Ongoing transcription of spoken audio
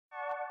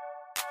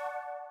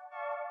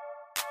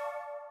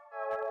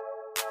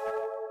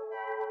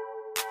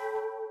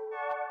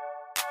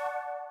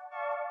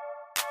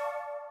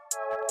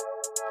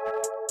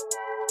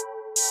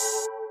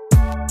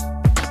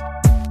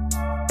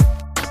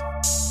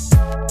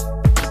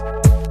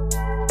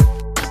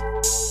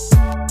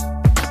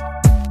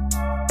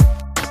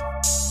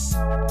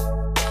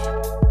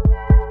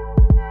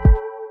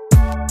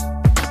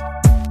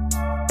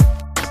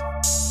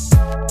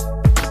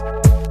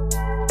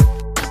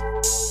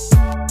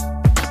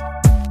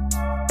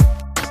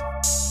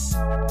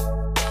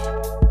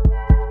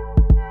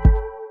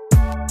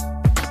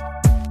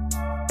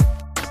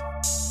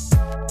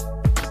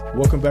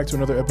welcome back to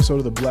another episode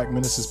of the Black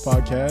Menaces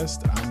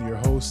podcast. I'm your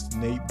host,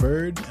 Nate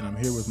Bird, and I'm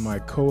here with my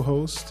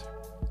co-host,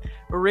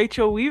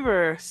 Rachel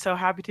Weaver. So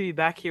happy to be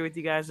back here with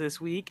you guys this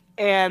week.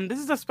 And this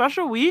is a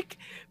special week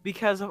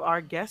because of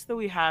our guest that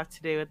we have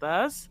today with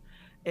us.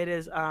 It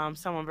is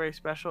someone very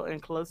special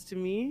and close to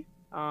me,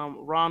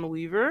 Ron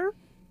Weaver.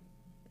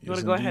 You want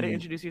to go ahead and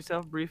introduce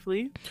yourself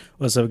briefly?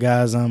 What's up,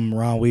 guys? I'm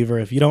Ron Weaver.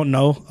 If you don't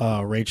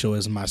know, Rachel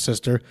is my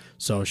sister.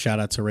 So shout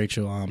out to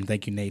Rachel.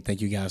 Thank you, Nate.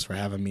 Thank you guys for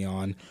having me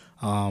on.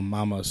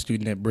 I'm a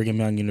student at Brigham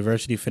Young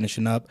University,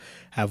 finishing up.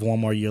 Have one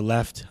more year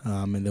left,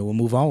 and then we'll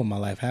move on with my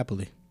life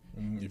happily.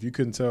 If you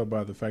couldn't tell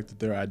by the fact that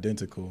they're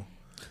identical,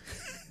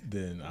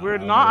 then we're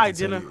not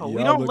identical.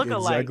 We don't look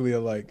exactly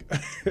alike.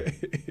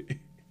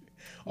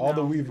 All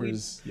the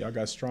Weavers, y'all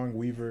got strong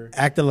Weaver.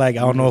 Acting like I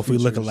don't know if we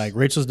look alike.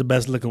 Rachel's the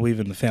best looking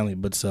Weaver in the family,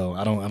 but so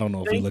I don't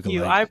know if we look alike. Thank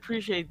you. I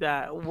appreciate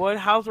that.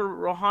 How's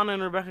Rohanna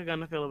and Rebecca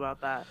gonna feel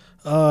about that?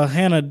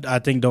 Hannah, I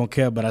think don't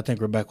care, but I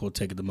think Rebecca will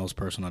take it the most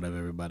personal out of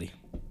everybody.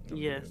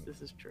 Yes,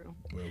 this is true.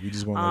 Well, we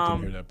just won't let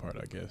them hear that part,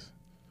 I guess.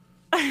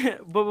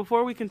 But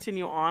before we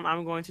continue on,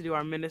 I'm going to do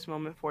our Menace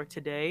moment for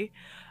today.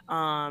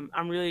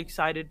 I'm really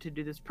excited to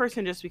do this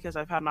person just because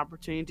I've had an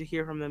opportunity to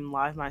hear from them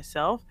live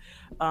myself.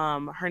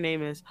 Her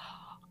name is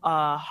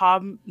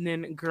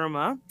Habnin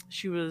Girma.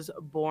 She was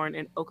born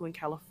in Oakland,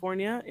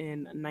 California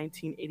in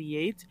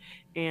 1988,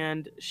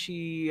 and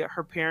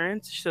her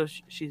parents, so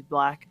she's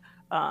black,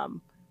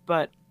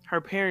 but her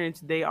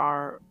parents,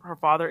 her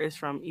father is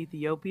from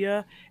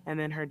Ethiopia, and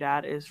then her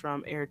dad is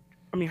from her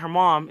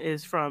mom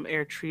is from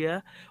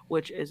Eritrea,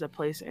 which is a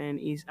place in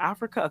East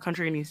Africa, a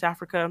country in East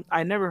Africa.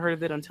 I never heard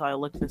of it until I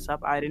looked this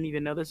up. I didn't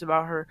even know this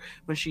about her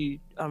when she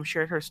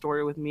shared her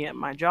story with me at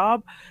my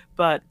job,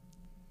 but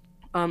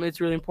it's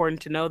really important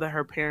to know that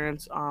her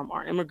parents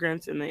are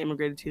immigrants and they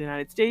immigrated to the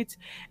United States.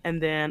 And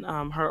then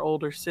her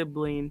older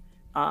sibling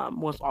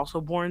was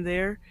also born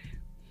there.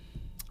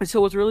 And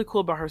so what's really cool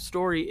about her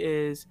story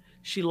is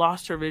she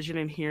lost her vision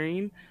and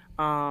hearing.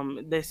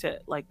 They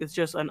said it's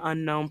just an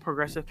unknown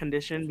progressive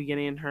condition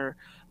beginning in her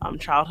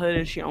childhood,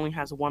 and she only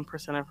has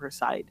 1% of her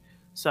sight.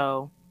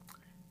 So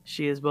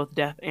she is both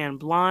deaf and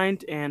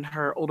blind, and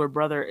her older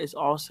brother is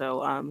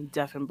also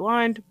deaf and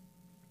blind.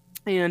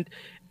 And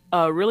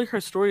really,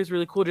 her story is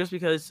really cool just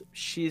because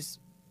she's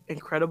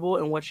incredible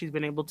in what she's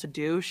been able to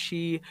do.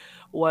 She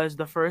was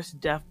the first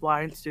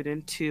deaf-blind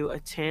student to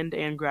attend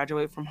and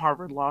graduate from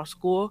Harvard Law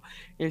School,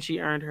 and she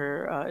earned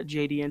her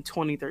JD in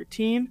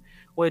 2013,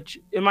 which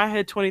in my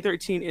head,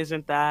 2013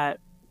 isn't that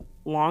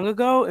long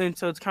ago, and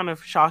so it's kind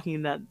of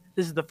shocking that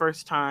this is the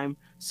first time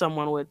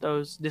someone with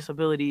those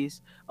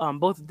disabilities,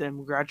 both of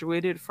them,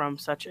 graduated from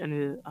such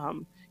an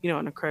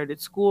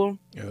accredited school.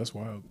 Yeah, that's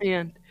wild.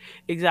 And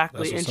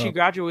exactly, and she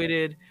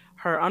graduated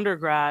her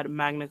undergrad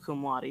magna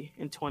cum laude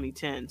in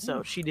 2010.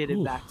 So she did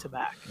it back to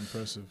back.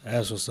 Impressive.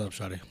 That's what's up,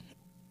 shawty.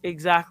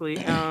 Exactly.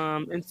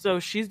 And so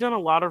she's done a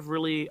lot of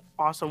really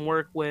awesome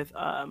work with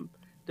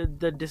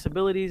the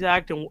Disabilities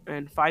Act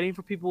and fighting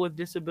for people with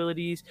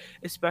disabilities,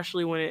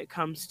 especially when it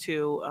comes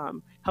to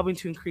helping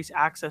to increase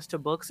access to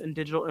books and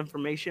digital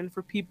information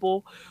for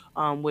people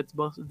with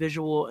both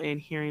visual and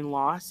hearing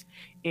loss.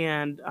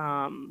 And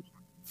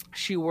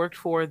she worked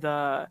for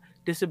the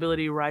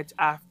Disability Rights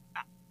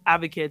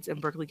Advocates in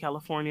Berkeley,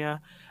 California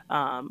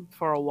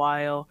for a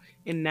while.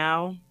 And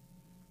now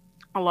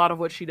a lot of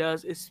what she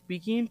does is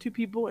speaking to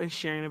people and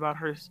sharing about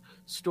her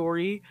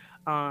story.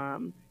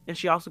 And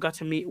she also got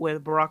to meet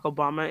with Barack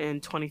Obama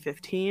in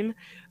 2015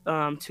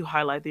 to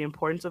highlight the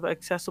importance of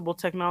accessible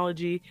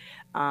technology.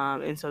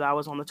 And so that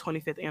was on the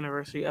 25th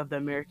anniversary of the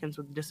Americans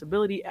with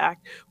Disability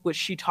Act, which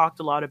she talked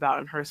a lot about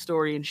in her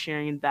story, and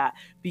sharing that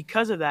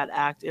because of that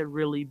act, it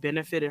really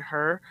benefited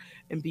her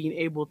in being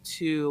able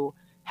to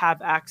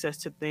have access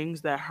to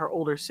things that her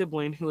older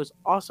sibling, who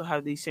also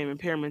have these same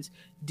impairments,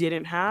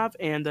 didn't have.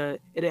 And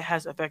it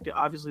has affected,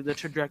 obviously, the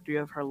trajectory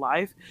of her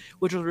life,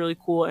 which was really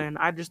cool. And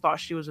I just thought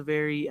she was a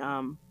very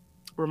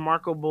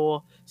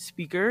remarkable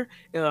speaker.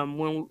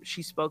 When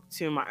she spoke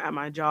to at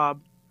my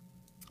job,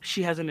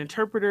 she has an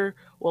interpreter.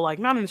 Well,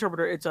 not an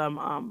interpreter. It's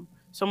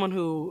someone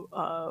who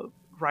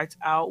writes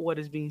out what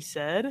is being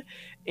said.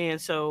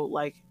 And so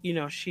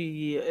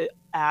she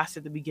asked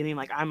at the beginning,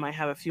 I might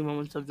have a few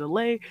moments of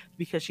delay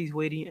because she's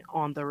waiting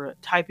on the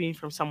typing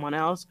from someone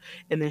else,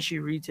 and then she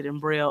reads it in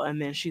Braille, and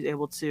then she's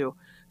able to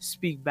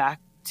speak back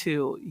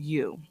to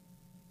you.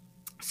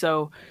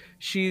 So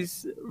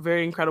she's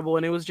very incredible.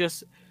 And it was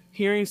just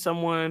hearing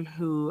someone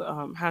who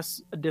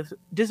has a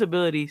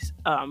disability,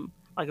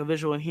 like a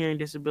visual and hearing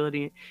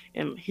disability,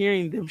 and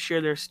hearing them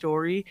share their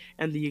story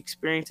and the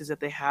experiences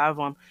that they have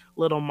on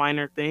little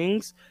minor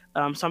things.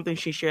 Something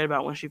she shared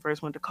about when she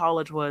first went to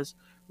college was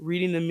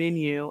reading the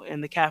menu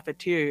in the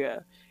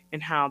cafeteria,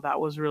 and how that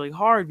was really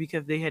hard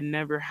because they had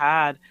never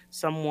had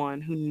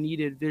someone who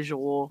needed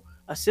visual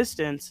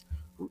assistance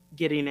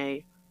getting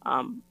a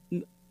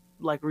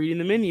reading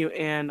the menu.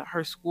 And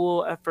her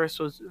school at first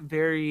was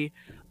very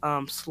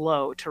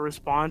slow to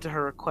respond to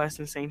her request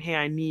and saying, hey,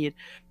 I need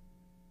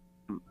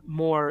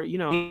more,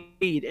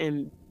 aid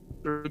and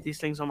read these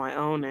things on my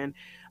own. And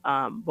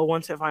But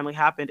once it finally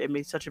happened, it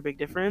made such a big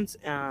difference.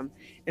 And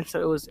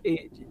so it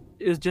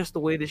was just the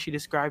way that she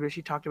described it.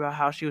 She talked about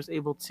how she was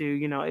able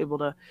to, able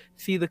to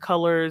see the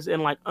colors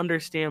and like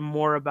understand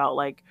more about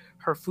like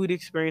her food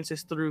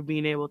experiences through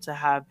being able to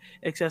have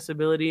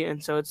accessibility.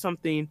 And so it's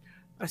something,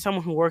 as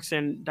someone who works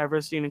in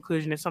diversity and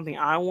inclusion, it's something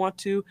I want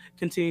to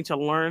continue to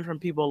learn from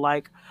people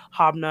like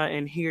Habna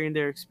and hearing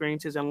their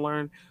experiences and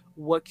learn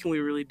what can we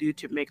really do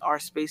to make our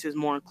spaces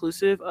more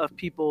inclusive of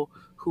people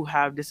who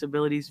have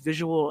disabilities,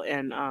 visual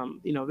and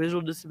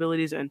visual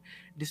disabilities and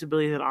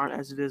disabilities that aren't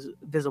as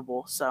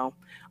visible. So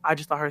I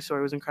just thought her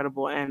story was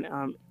incredible, and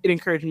it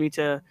encouraged me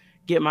to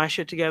get my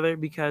shit together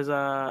because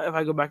if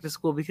I go back to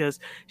school, because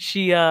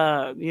she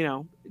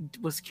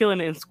was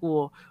killing it in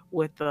school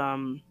with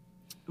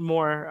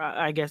more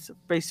I guess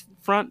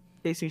front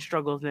facing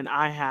struggles than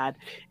I had,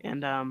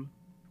 and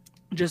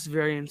just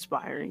very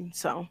inspiring.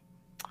 So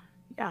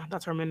yeah,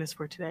 that's our minutes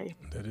for today.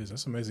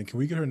 That's amazing. Can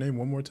we get her name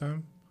one more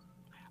time?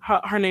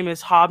 Her name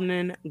is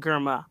Habnen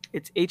Girma.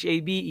 It's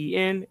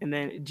Haben and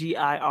then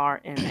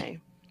Girna.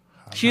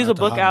 She has a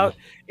book out,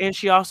 and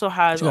she also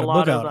has a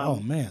lot of.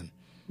 Oh man.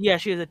 Yeah,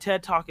 she has a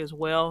TED Talk as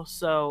well.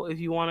 So if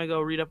you want to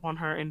go read up on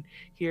her and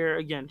hear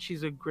again,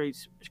 she's a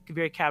great,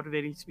 very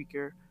captivating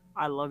speaker.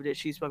 I loved it.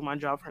 She spoke my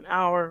job for an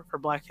hour for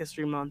Black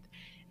History Month,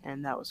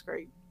 and that was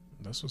great.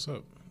 That's what's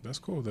up. That's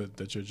cool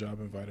that your job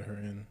invited her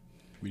in.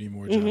 We need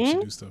more jobs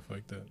to do stuff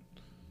like that.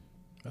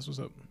 That's what's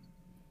up.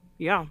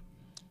 Yeah.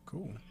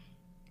 Cool.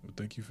 Well,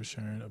 thank you for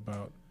sharing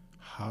about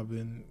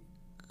Haben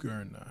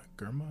Girma.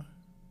 Girma.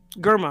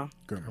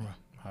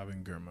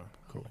 Haben Girma.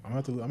 Cool. I'm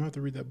gonna have to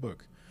read that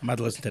book. I'm about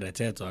to listen to that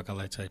TED Talk. I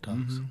like TED Talks.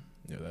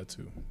 Mm-hmm. Yeah, that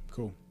too.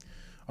 Cool.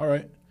 All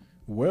right.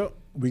 Well,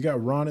 we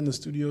got Ron in the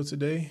studio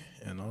today,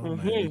 and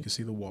man, you can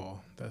see the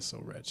wall. That's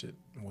so ratchet.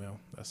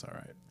 Well, that's all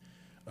right.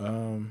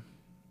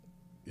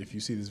 If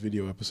you see this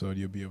video episode,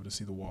 you'll be able to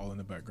see the wall in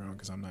the background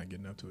because I'm not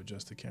getting up to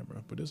adjust the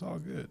camera, but it's all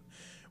good.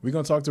 We're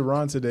going to talk to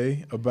Ron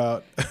today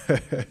about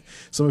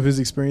some of his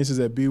experiences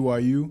at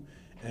BYU,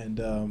 and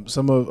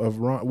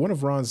one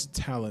of Ron's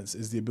talents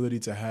is the ability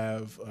to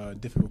have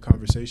difficult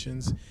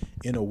conversations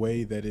in a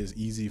way that is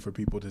easy for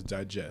people to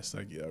digest.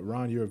 Like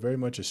Ron, you're very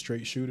much a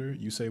straight shooter.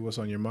 You say what's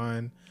on your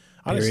mind.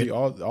 Honestly,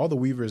 all the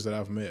Weavers that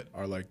I've met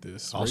are like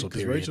this. Also,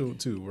 Rachel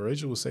too.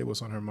 Rachel will say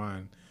what's on her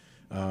mind.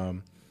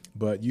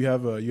 But you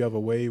have a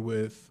way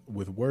with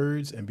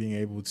words and being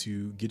able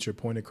to get your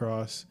point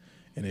across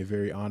in a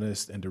very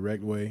honest and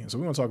direct way. So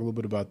we're going to talk a little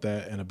bit about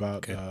that and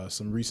about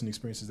some recent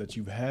experiences that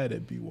you've had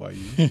at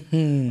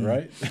BYU,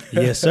 right?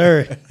 Yes,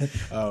 sir.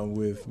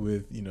 With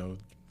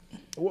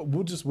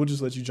we'll just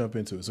let you jump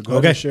into it. So go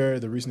ahead and share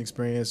the recent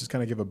experience. Just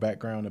kind of give a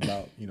background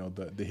about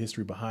the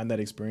history behind that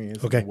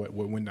experience. Okay. And what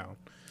went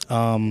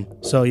down.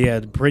 So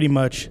yeah, pretty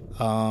much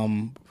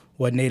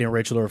what Nate and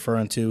Rachel are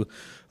referring to.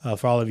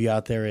 For all of you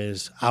out there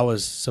is I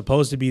was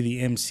supposed to be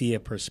the MC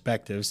at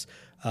Perspectives,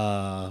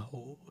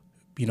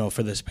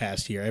 for this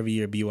past year. Every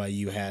year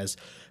BYU has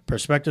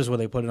Perspectives where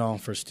they put it on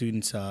for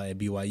students at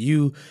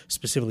BYU,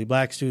 specifically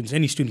Black students.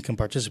 Any student can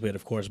participate,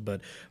 of course,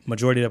 but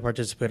majority that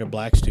participate are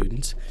Black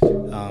students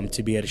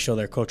to be able to show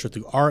their culture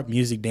through art,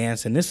 music,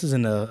 dance. And this is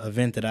an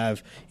event that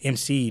I've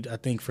MC'd, I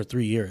think, for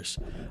 3 years,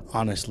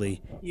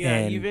 honestly. Yeah,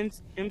 and you've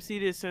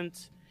MC'd it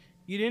since...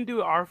 You didn't do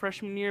it our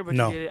freshman year, but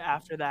you did it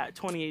after that,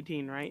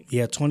 2018, right?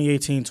 Yeah,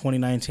 2018,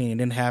 2019. It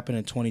didn't happen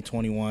in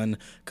 2021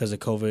 because of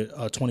COVID,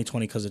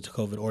 2020 because of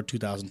COVID, or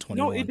 2021.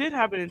 No, it did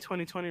happen in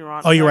 2020,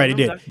 Ron. Oh, you're right, it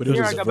did. But it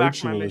was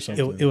virtual or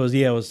something.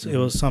 It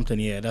was something,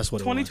 yeah, that's what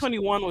it was.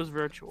 2021 was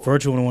virtual.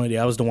 Virtual one,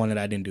 that was the one that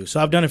I didn't do.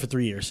 So I've done it for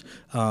 3 years,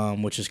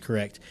 which is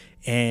correct.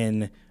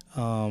 And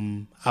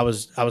I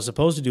was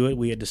supposed to do it.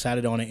 We had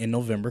decided on it in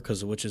November,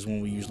 which is when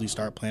we usually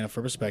start planning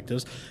for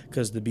Perspectives,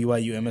 because the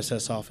BYU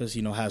MSS office,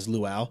 has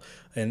luau,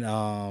 and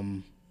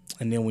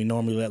then we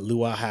normally let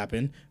luau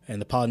happen. And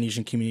the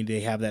Polynesian community,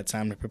 they have that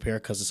time to prepare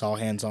because it's all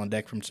hands on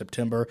deck from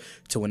September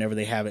to whenever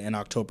they have it in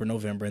October,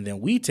 November, and then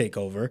we take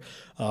over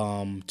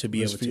to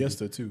be able to. There's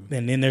Fiesta too.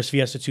 And then there's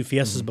Fiesta too.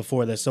 Fiesta's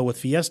before that. So with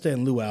Fiesta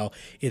and luau,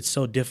 it's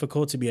so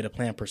difficult to be able to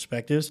plan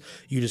Perspectives.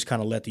 You just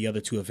kind of let the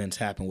other two events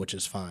happen, which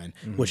is fine,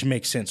 which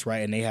makes sense,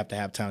 right? And they have to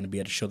have time to be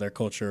able to show their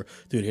culture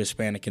through the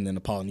Hispanic and then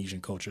the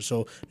Polynesian culture.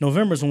 So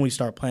November is when we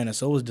start planning.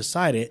 So it was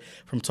decided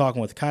from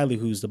talking with Kylie,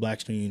 who's the Black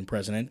Student Union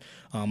president,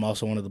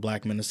 also one of the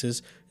Black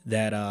Menaces,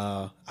 that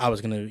I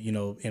was going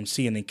to,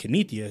 MC, and then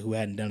Kenithia, who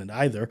hadn't done it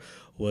either,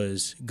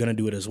 was going to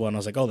do it as well. And I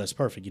was like, oh, that's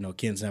perfect.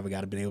 Ken's never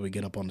been able to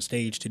get up on the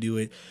stage to do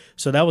it.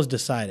 So that was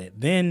decided.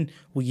 Then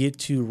we get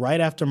to right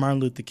after Martin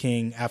Luther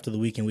King, after the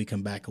weekend, we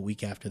come back a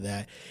week after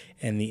that,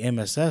 and the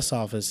MSS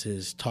office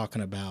is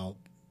talking about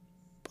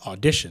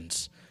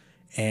auditions.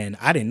 And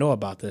I didn't know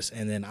about this.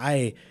 And then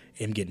I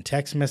am getting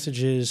text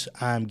messages.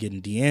 I'm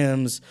getting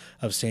DMs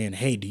of saying,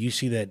 hey, do you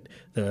see that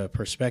the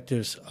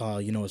Perspectives,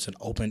 it's an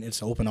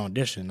open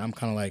audition. I'm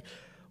kind of like,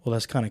 well,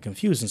 that's kind of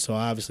confusing. So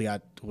obviously I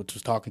was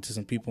talking to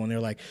some people, and they're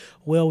like,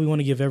 well, we want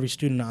to give every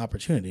student an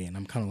opportunity. And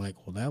I'm kind of like,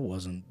 well, that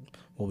wasn't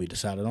what we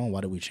decided on.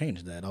 Why did we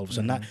change that? All of a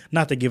sudden,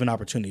 not that giving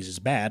opportunities is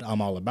bad.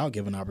 I'm all about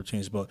giving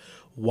opportunities, but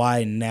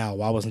why now?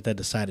 Why wasn't that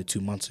decided 2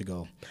 months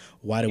ago?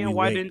 Why did we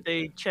why wait? Didn't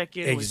they check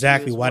in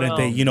Exactly. with you as why didn't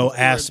they, before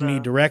ask me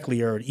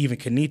directly, or even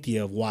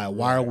Kanithia, of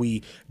why are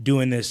we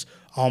doing this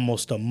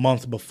almost a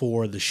month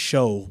before the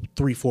show,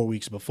 3-4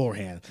 weeks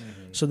beforehand?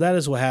 So that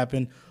is what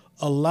happened.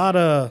 A lot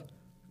of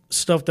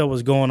stuff that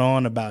was going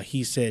on about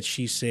he said,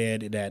 she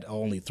said, that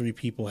only 3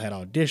 people had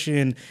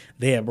auditioned.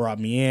 They had brought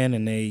me in,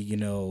 and they,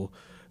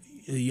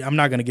 I'm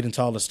not going to get into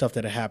all the stuff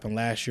that had happened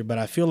last year, but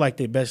I feel like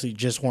they basically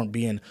just weren't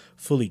being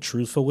fully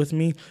truthful with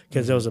me,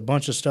 because there was a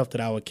bunch of stuff that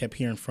I kept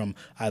hearing from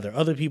either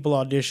other people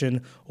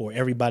audition or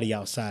everybody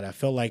outside. I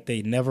felt like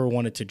they never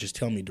wanted to just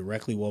tell me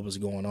directly what was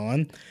going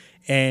on.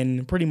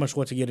 And pretty much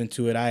what to get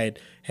into it, I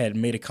had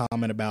made a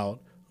comment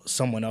about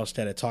someone else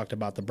that had talked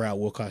about the Brad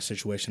Wilcox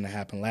situation that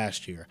happened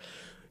last year.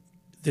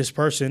 This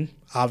person,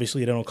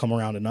 obviously they don't come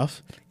around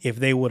enough. If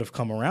they would have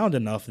come around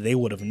enough, they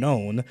would have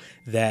known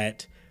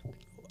that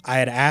I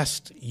had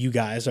asked you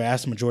guys, or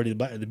asked the majority of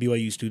the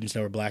BYU students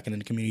that were black and in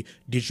the community,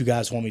 did you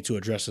guys want me to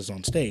address this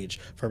on stage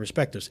for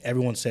perspectives?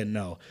 Everyone said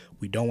no.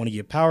 We don't want to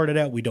give power to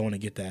that. We don't want to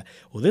get that.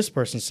 Well, this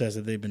person says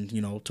that they've been,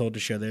 told to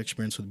share their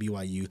experience with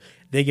BYU.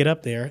 They get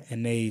up there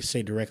and they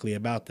say directly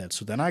about that.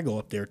 So then I go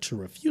up there to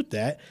refute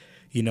that,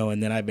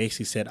 and then I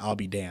basically said, I'll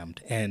be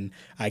damned. And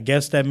I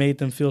guess that made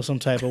them feel some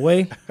type of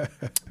way.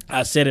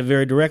 I said it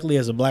very directly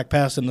as a black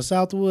pastor in the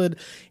Southwood.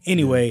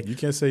 Anyway. Yeah, you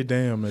can't say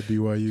damn at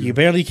BYU. You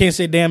apparently can't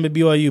say damn at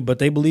BYU, but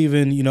they believe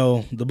in,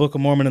 the Book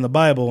of Mormon and the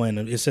Bible,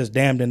 and it says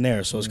damned in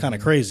there. So it's kind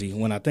of crazy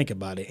when I think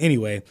about it.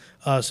 Anyway,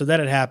 so that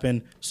had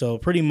happened. So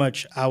pretty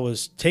much I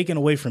was taken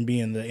away from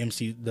being the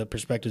MC, the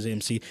Perspectives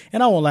MC.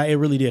 And I won't lie, it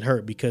really did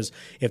hurt, because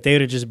if they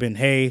would have just been,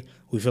 hey,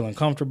 we feel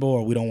uncomfortable,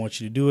 or we don't want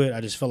you to do it,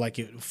 I just felt like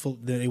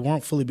they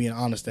weren't fully being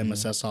honest at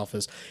MSS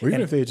office. Or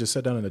even if they had just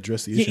sat down and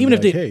addressed the issue, even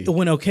if hey, it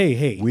went okay,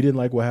 hey, we didn't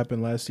like what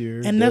happened last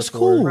year, and that's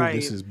cool.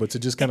 Right. But to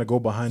just kind of go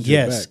behind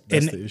your back,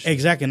 that's the issue.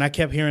 Exactly. And I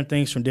kept hearing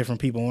things from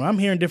different people. When I'm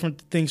hearing different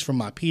things from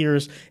my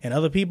peers and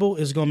other people,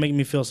 it's going to make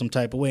me feel some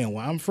type of way. And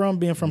where I'm from,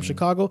 being from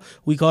Chicago,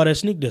 we call that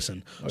sneak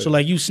dissing. So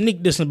like you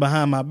sneak dissing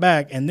behind my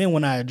back, and then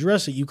when I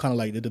address it, you kind of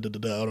like, I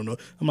don't know.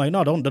 I'm like,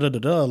 no,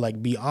 don't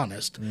like be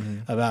honest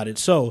about it.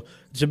 So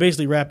to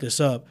basically wrap this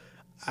up,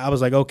 I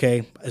was like,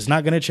 okay, it's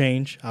not going to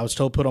change. I was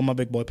told put on my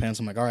big boy pants.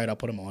 I'm like, all right, I'll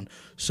put them on.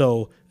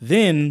 So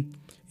then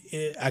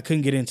I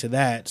couldn't get into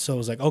that. So I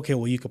was like, okay,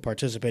 well, you could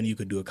participate and you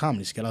could do a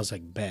comedy skit. I was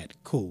like, bet,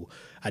 cool.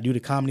 I do the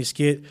comedy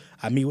skit.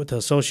 I meet with the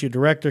associate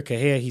director,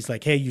 Kahea. He's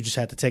like, hey, you just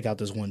had to take out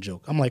this one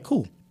joke. I'm like,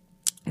 cool,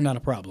 not a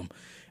problem.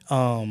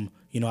 I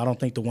don't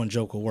think the one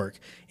joke will work.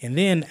 And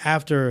then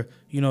after,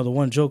 the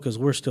one joke is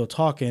we're still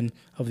talking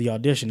of the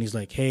audition, he's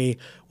like, hey,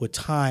 with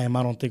time,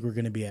 I don't think we're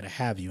going to be able to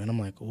have you. And I'm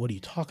like, what are you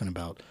talking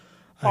about?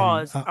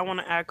 Pause. I want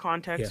to add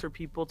context for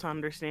people to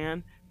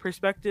understand.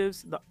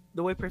 Perspectives,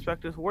 the way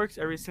Perspectives works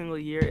every single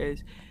year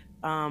is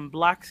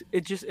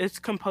it's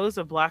composed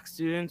of black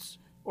students,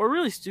 or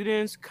really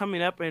students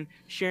coming up and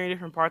sharing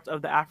different parts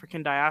of the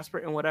African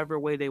diaspora in whatever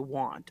way they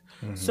want.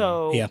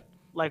 So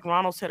like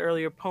Ronald said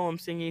earlier, poem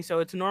singing. So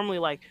it's normally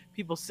like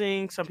people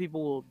sing, some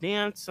people will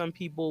dance, some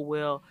people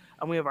will,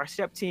 and we have our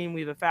step team, we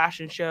have a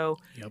fashion show,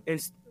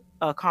 and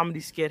a comedy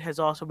skit has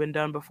also been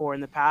done before in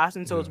the past.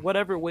 And so it's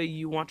whatever way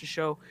you want to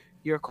show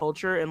your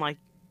culture and like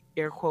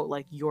air quote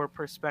like your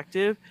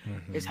perspective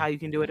is how you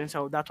can do it. And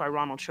so that's why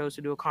Ronald chose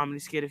to do a comedy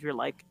skit, if you're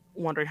like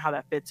wondering how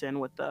that fits in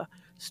with the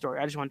story.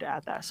 I just wanted to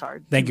add that.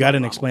 Sorry. Thank you. I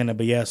didn't explain that,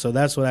 but yeah, so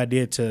that's what I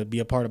did to be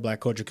a part of black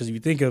culture, because if you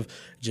think of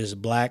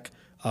just black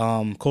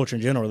culture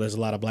in general, there's a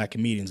lot of black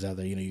comedians out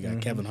there. You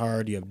got Kevin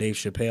Hart, you have Dave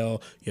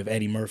Chappelle, you have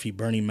Eddie Murphy,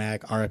 Bernie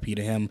Mac, RIP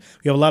to him.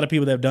 You have a lot of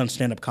people that have done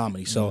stand-up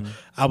comedy. So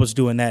I was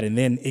doing that, and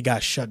then it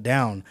got shut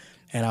down.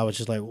 And I was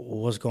just like,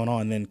 well, what's going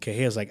on? And then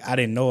Kahea's like, I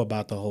didn't know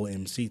about the whole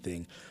MC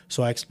thing.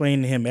 So I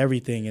explained to him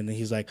everything. And then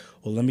he's like,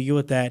 well, let me get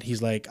with that.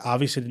 He's like,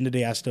 obviously, at the end of the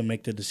day, I still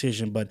make the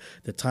decision. But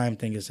the time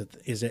thing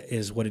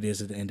is what it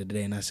is at the end of the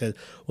day. And I said,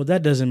 well,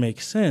 that doesn't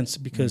make sense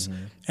because,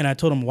 and I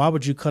told him, why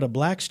would you cut a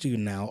black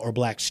student out or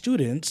black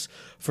students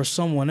for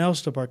someone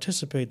else to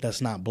participate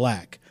that's not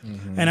black?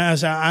 And I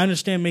said, I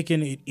understand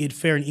making it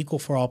fair and equal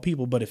for all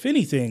people. But if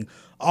anything,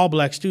 all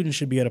black students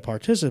should be able to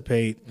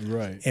participate.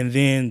 Right. And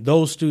then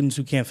those students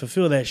who can't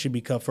fulfill that should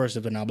be cut first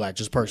if they're not black,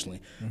 just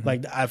personally.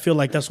 Like, I feel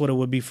like that's what it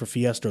would be for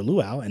Fiesta or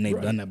Luau, and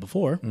they've done that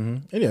before.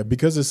 And yeah,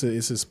 because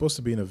it's supposed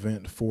to be an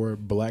event for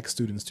black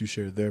students to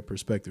share their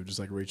perspective, just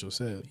like Rachel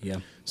said.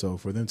 Yeah. So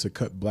for them to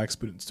cut black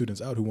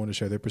students out who want to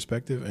share their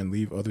perspective and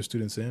leave other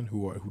students in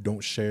who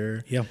don't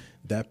share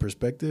that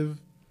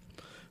perspective.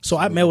 So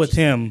I met with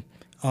him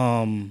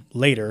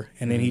later,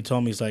 and then he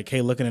told me, he's like,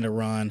 hey, looking at it,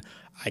 Ron,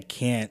 I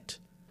can't,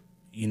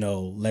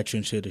 let you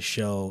into the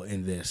show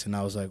in this. And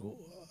I was like,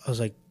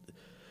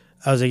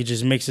 it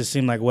just makes it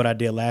seem like what I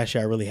did last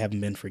year, I really haven't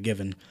been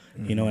forgiven,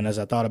 and as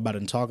I thought about it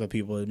and talking to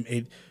people,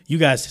 you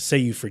guys say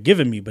you've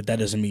forgiven me, but that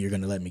doesn't mean you're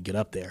going to let me get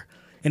up there.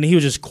 And he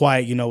was just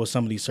quiet, with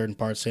some of these certain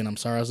parts saying, I'm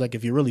sorry. I was like,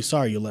 if you're really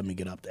sorry, you'll let me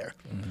get up there.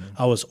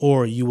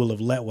 Or you will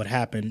have let what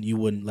happened, you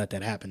wouldn't let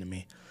that happen to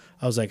me.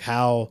 I was like,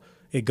 how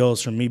it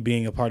goes from me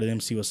being a part of the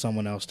MC with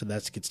someone else to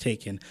that gets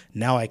taken.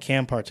 Now I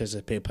can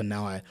participate, but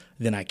now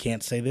I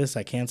can't say this,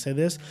 I can't say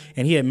this.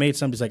 And he had made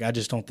something, he's like, I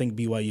just don't think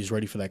BYU is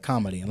ready for that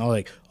comedy. And I was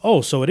like,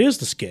 oh, so it is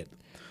the skit.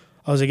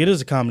 I was like, it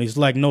is a comedy. He's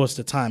like, no, it's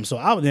the time. So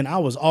I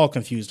was all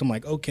confused. I'm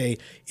like, okay,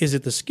 is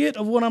it the skit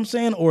of what I'm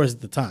saying or is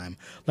it the time?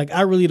 Like,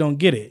 I really don't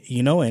get it,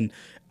 And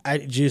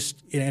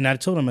I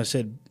told him, I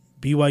said,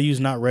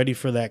 BYU's not ready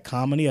for that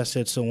comedy. I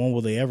said, so when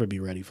will they ever be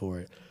ready for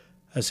it?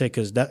 I said,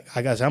 because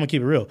I'm going to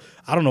keep it real.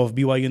 I don't know if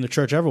BYU in the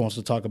church ever wants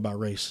to talk about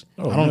race.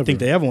 I don't think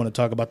they ever want to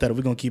talk about that if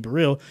we're going to keep it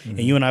real. And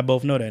you and I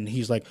both know that. And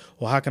he's like,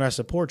 well, how can I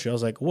support you? I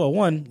was like, well,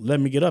 one, let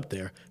me get up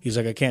there. He's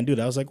like, I can't do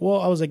that. I was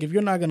like, if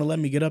you're not going to let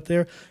me get up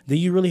there, then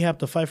you really have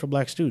to fight for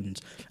black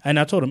students. And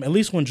I told him, at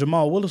least when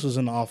Jamal Willis was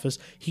in the office,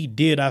 he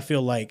did, I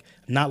feel like,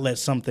 not let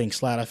something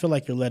slide. I feel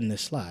like you're letting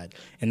this slide.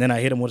 And then I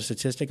hit him with a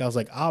statistic. I was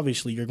like,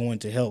 obviously, you're going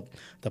to help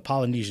the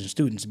Polynesian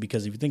students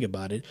because if you think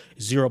about it,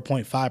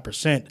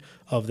 0.5%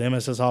 of the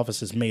MSS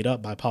office is made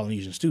up by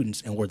Polynesian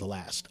students, and we're the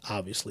last,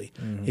 obviously.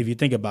 If you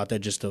think about that,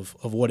 just of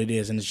what it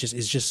is. And it's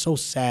just so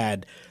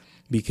sad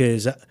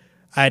because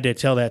I had to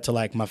tell that to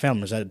like my family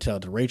members. I had to tell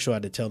it to Rachel. I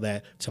had to tell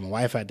that to my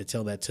wife. I had to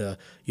tell that to,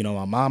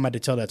 my mom. I had to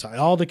tell that to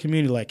all the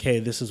community, like, hey,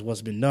 this is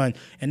what's been done.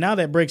 And now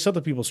that breaks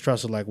other people's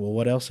trust. Like, well,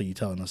 what else are you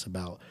telling us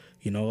about?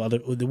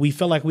 We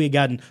felt like we had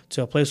gotten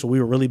to a place where we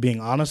were really being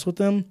honest with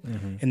them.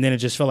 And then it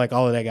just felt like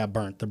all of that got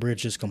burnt. The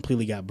bridge just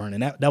completely got burnt.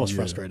 And that was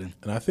frustrating.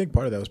 And I think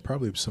part of that was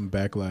probably some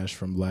backlash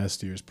from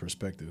last year's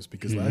perspectives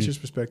because last year's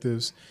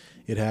perspectives,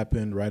 it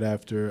happened right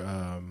after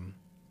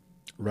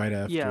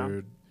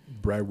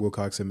Brad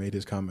Wilcox had made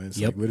his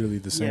comments, like literally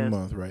the same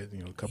month, right?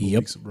 A couple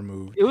weeks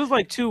removed. It was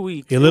like 2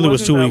 weeks. It literally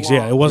was 2 weeks.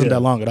 Yeah, it wasn't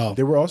that long at all.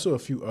 There were also a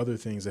few other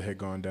things that had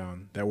gone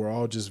down that were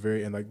all just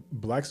and like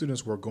black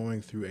students were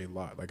going through a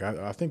lot. Like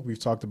I think we've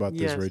talked about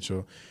this,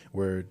 Rachel,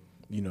 where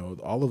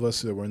all of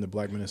us that were in the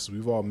Black Ministers,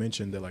 we've all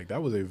mentioned that like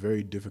that was a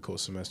very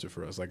difficult semester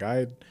for us. Like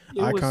I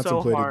contemplated,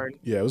 so hard.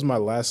 Yeah, it was my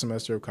last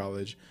semester of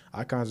college.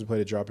 I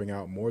contemplated dropping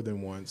out more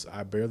than once.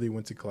 I barely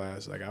went to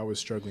class. Like I was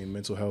struggling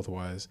mental health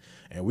wise,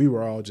 and we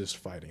were all just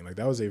fighting. Like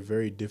that was a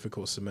very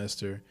difficult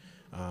semester,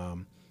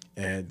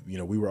 and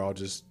we were all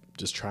just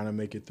trying to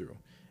make it through.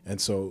 And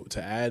so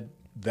to add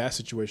that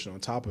situation on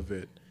top of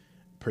it,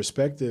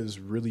 Perspectives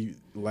really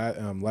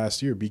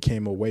last year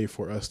became a way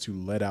for us to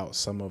let out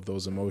some of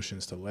those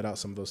emotions, to let out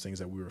some of those things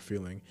that we were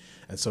feeling.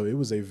 And so it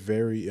was a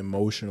very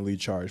emotionally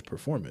charged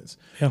performance.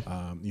 Yeah.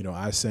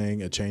 I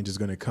sang "A Change Is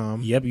Going to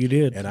Come." Yep, you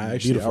did. And I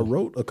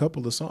wrote a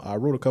couple of songs. I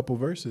wrote a couple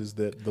verses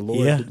that the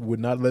Lord would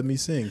not let me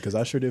sing because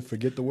I sure did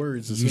forget the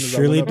words. You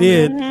surely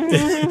did.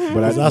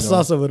 But I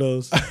saw some of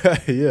those.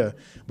 Yeah.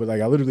 But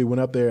like I literally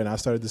went up there and I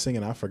started to sing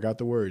and I forgot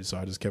the words. So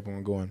I just kept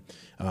on going.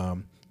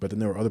 But then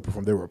there were other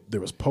performances.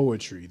 There was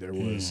poetry. There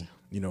was,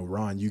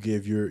 Ron, you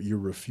gave your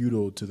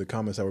refutal to the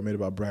comments that were made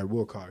about Brad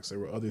Wilcox. There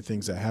were other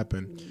things that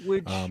happened,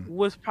 which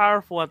was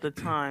powerful at the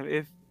time.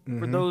 If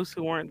for those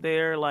who weren't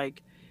there,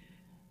 like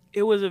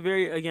it was a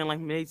very, again, like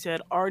Nate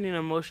said, already an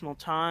emotional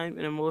time,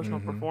 an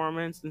emotional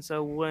performance. And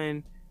so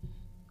when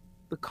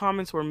the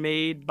comments were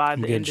made by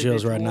the individual,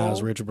 chills right now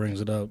as Rachel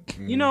brings it up.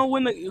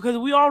 Because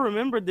we all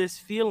remember this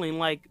feeling,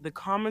 like the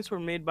comments were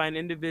made by an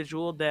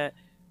individual that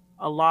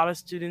a lot of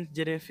students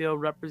didn't feel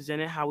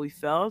represented how we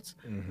felt.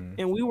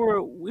 And we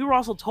were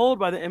also told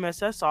by the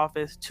MSS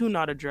office to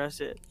not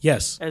address it.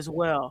 Yes. As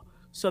well.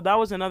 So that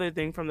was another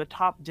thing from the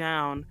top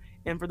down.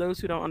 And for those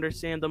who don't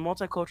understand, the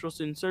Multicultural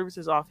Student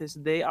Services Office,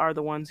 they are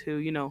the ones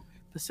who,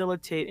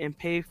 facilitate and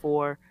pay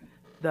for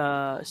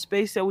the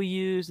space that we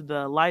use,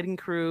 the lighting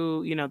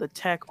crew, the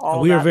tech, all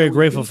that. We are very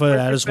grateful for that.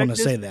 I just want to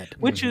say that.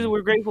 Which is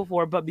we're grateful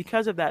for. But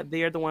because of that,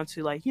 they are the ones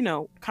who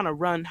kind of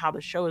run how the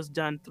show is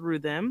done through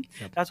them.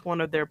 Yep. That's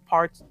one of their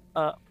parts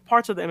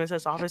of the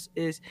MSS office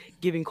is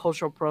giving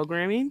cultural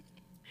programming.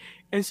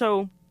 And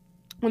so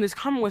when this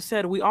comment was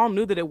said, we all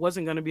knew that it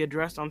wasn't going to be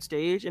addressed on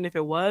stage. And if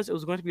it was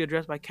going to be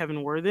addressed by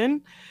Kevin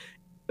Worthen,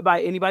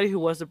 by anybody who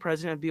was the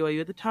president of BYU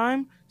at the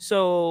time.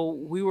 So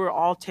we were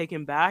all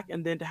taken back.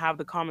 And then to have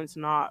the comments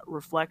not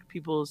reflect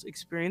people's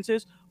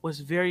experiences was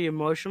very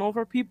emotional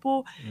for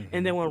people.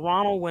 And then when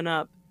Ronald went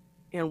up,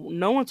 and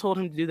no one told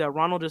him to do that,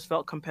 Ronald just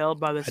felt compelled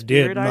by the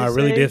spirit. I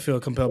really did feel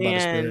compelled by the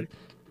spirit.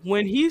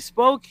 When he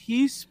spoke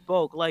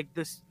like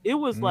this. It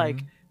was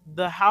like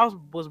the house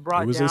was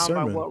brought down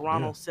by what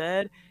Ronald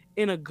said.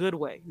 In a good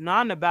way,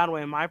 not in a bad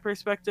way. In my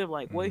perspective,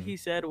 like what he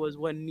said was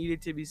what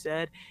needed to be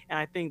said. And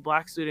I think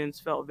Black students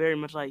felt very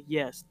much like,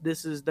 yes,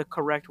 this is the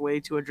correct way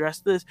to address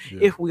this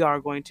if we are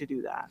going to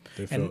do that.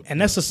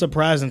 And that's a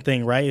surprising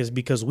thing, right? Is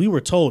because we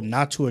were told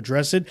not to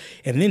address it.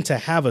 And then to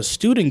have a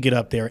student get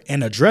up there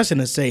and address it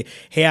and say,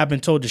 hey, I've been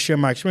told to share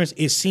my experience.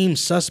 It seems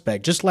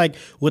suspect. Just like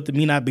with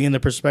me not being the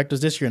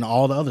Perspectives this year and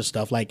all the other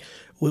stuff, like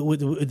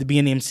with the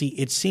being the MC,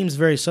 it seems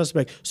very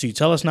suspect. So you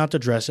tell us not to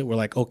address it. We're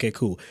like, okay,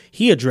 cool.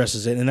 He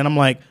addresses it. And then I'm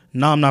like,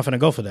 no, I'm not going to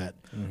go for that.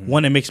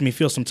 One, it makes me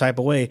feel some type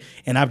of way.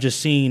 And I've just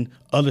seen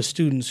other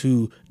students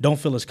who don't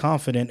feel as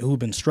confident, who've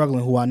been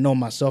struggling, who I know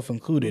myself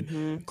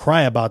included,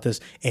 cry about this,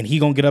 and he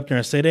gonna get up there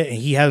and say that, and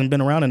he hasn't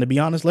been around. And to be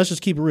honest, let's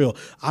just keep it real.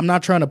 I'm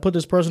not trying to put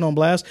this person on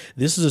blast.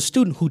 This is a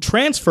student who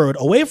transferred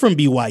away from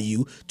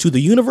BYU to the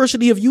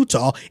University of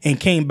Utah and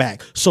came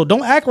back. So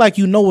don't act like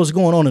you know what's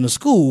going on in the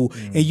school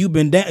and you've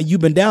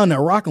been down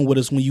there rocking with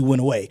us when you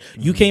went away.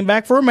 You came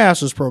back for a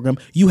master's program.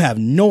 You have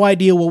no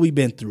idea what we've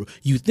been through.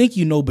 You think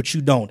you know, but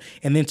you don't.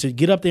 And then to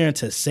get up there and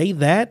to say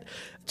that,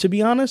 to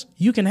be honest,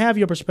 you can have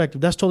your perspective.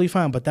 That's totally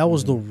fine. But that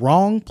was the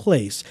wrong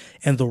place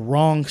and the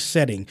wrong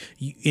setting.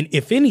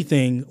 If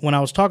anything, when I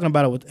was talking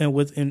about it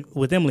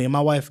with Emily, and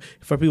my wife,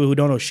 for people who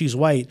don't know, she's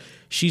white,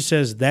 she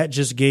says that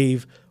just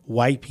gave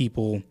white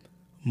people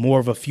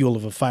more of a fuel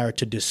of a fire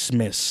to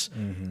dismiss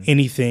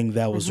anything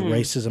that was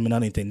racism and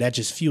anything. That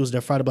just fuels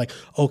their fire to be like,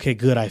 okay,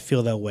 good, I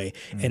feel that way.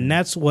 And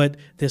that's what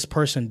this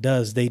person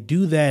does. They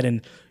do that,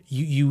 and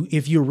you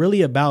if you're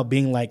really about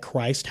being like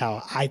Christ,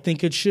 how I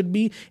think it should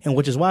be, and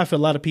which is why I feel a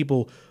lot of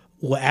people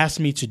will ask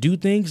me to do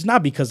things,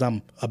 not because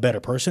I'm a better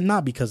person,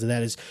 not because of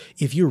that, is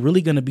if you're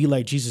really going to be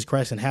like Jesus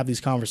Christ and have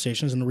these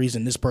conversations, and the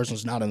reason this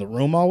person's not in the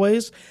room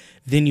always,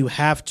 then you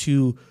have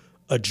to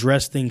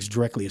address things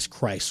directly as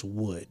Christ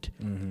would.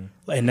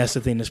 And that's the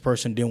thing. This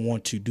person didn't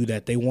want to do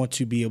that. They want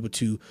to be able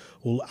to,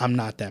 well, I'm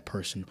not that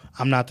person.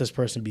 I'm not this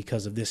person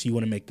because of this. You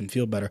want to make them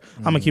feel better.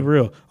 I'm going to keep it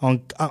real. I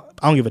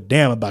don't give a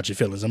damn about your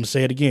feelings. I'm going to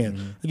say it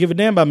again. I give a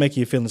damn about making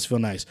your feelings feel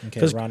nice.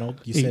 Okay,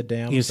 Ronald, you said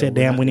damn. You said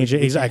damn. We need you.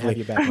 Exactly. Have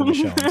you back on the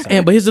show.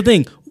 But here's the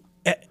thing.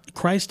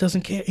 Christ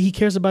doesn't care. He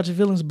cares about your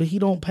feelings, but he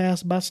don't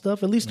pass by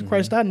stuff. At least the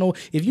Christ I know.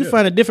 If you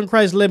find a different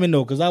Christ, let me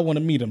know, because I want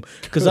to meet him,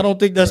 because I don't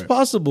think that's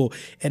possible.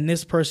 And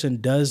this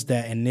person does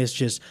that, and it's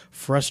just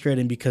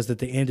frustrating, because at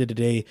the end of the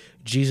day,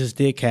 Jesus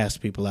did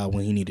cast people out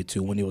when he needed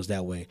to, when it was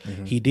that way.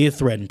 He did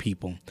threaten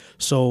people.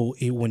 So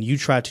when you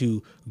try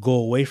to go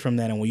away from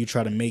that, and when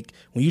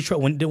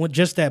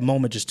just that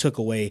moment just took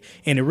away,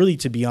 and it really,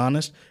 to be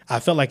honest, I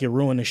felt like it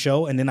ruined the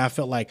show, and then I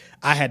felt like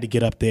I had to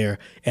get up there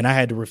and I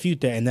had to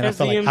refute that, and then I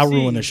felt like I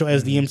ruined the show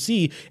as the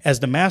MC, as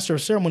the master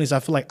of ceremonies. I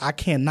feel like I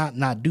cannot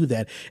not do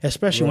that,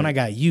 especially when I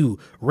got you,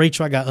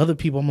 Rachel, I got other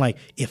people. I'm like,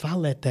 if I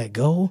let that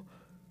go,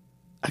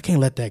 I can't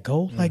let that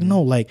go. Like,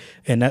 no, like,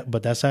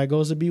 but that's how it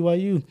goes at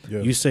BYU.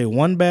 Yeah. You say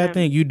one bad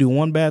thing, you do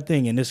one bad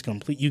thing, and it's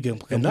complete. You can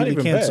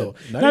completely cancel.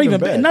 Not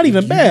even bad. Not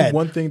even bad.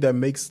 One thing that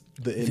makes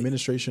the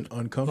administration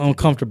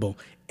uncomfortable.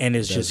 And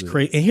it's just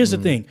crazy. And here's the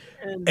thing,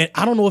 and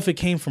I don't know if it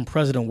came from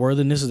President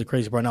Worthen. This is the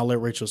crazy part, and I'll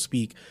let Rachel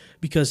speak,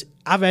 because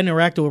I've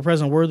interacted with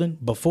President Worthen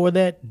before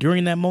that,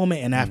 during that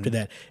moment, and after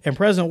that. And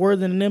President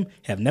Worthen and them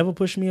have never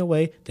pushed me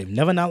away. They've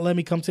never not let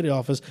me come to the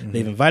office.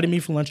 They've invited me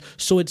for lunch.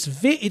 So it's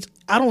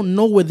I don't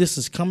know where this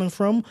is coming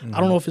from. I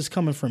don't know if it's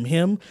coming from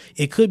him.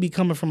 It could be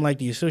coming from like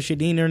the associate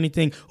dean or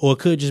anything, or it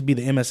could just be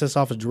the MSS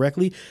office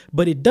directly.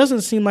 But it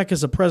doesn't seem like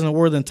it's a President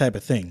Worthen type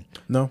of thing.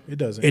 No, it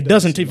doesn't. It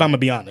doesn't, if I'm going to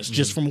be honest,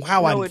 just from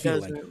how I feel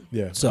like.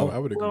 Yeah, so I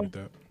would agree with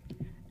that.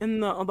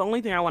 And the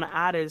only thing I want to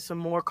add is some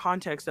more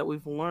context that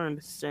we've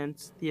learned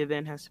since the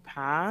event has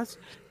passed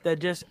that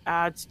just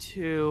adds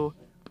to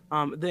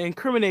the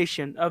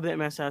incrimination of the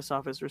MSS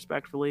office,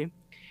 respectfully.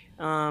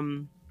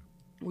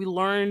 We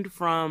learned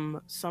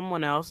from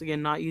someone else,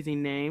 again, not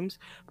using names,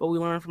 but we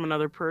learned from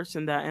another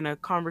person that in a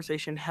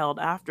conversation held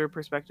after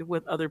Perspective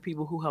with other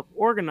people who helped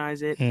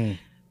organize it,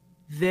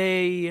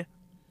 they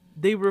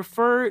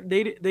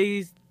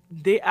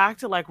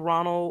acted like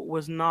Ronald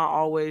was not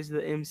always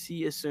the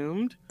MC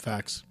assumed.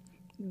 Facts.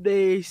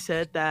 They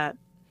said that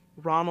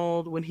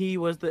Ronald, when he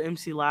was the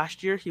MC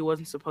last year, he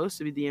wasn't supposed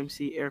to be the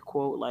MC, air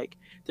quote. Like,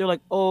 they're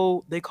like,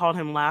 oh, they called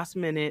him last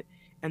minute,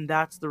 and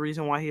that's the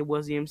reason why he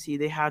was the MC.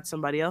 They had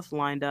somebody else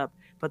lined up,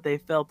 but they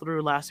fell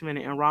through last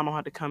minute, and Ronald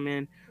had to come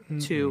in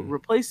to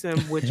replace him,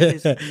 which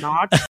is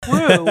not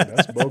true.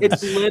 That's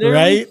bogus. It's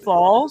literally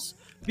false,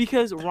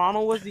 because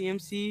Ronald was the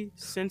MC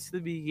since the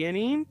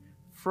beginning,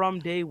 from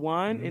day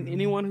one, and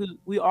anyone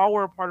we all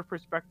were a part of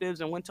Perspectives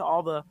and went to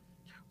all the.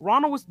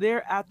 Ronald was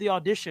there at the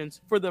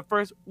auditions for the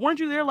first. Weren't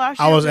you there last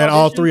year? I was at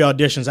all 3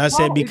 auditions. I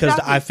said because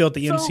I felt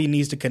the MC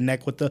needs to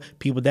connect with the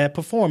people that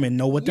perform and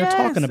know what they're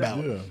talking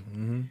about. Yeah.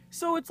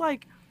 So it's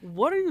like,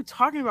 what are you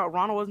talking about?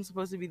 Ronald wasn't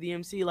supposed to be the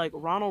MC. Like,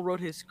 Ronald wrote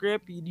his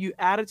script. You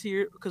added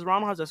to because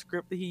Ronald has a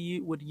script that he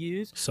would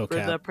use for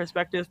the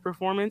Perspectives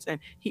performance,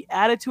 and he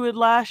added to it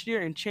last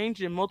year and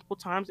changed it multiple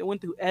times. It went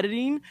through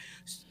editing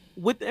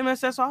with the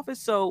MSS office.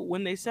 So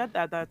when they said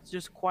that, that's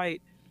just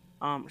quite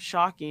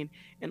shocking.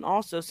 And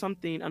also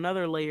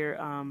another layer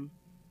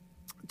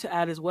to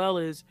add as well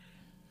is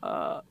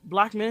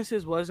Black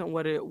Menaces wasn't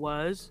what it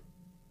was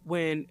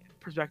when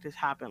Perspectives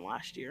happened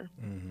last year.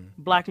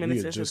 Black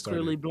Menaces has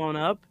clearly blown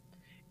up,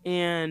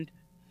 and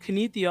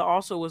Kenethia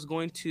also was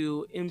going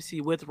to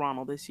MC with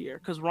Ronald this year,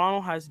 because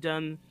Ronald has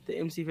done the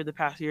MC for the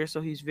past year, so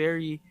he's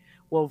very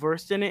well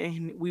versed in it,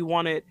 and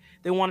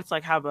they wanted to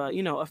like have a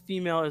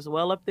female as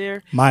well up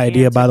there. My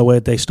idea, by the way,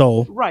 that they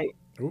stole. Right.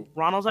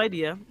 Ronald's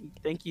idea.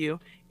 Thank you.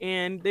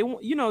 And they,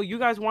 you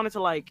guys wanted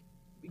to like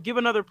give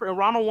another.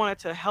 Ronald wanted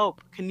to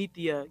help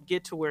Kenithia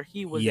get to where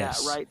he was at,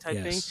 right?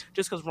 Type thing.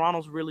 Just because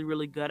Ronald's really,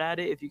 really good at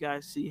it. If you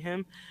guys see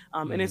him,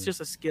 and it's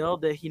just a skill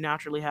that he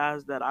naturally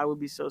has that I would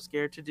be so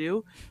scared to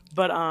do.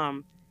 But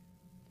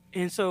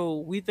and so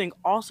we think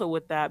also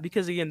with that,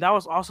 because again, that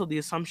was also the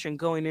assumption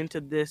going into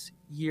this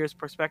year's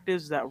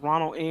perspectives that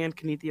Ronald and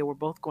Kenithia were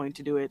both going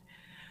to do it.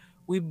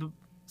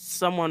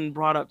 Someone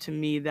brought up to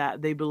me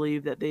that they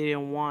believe that they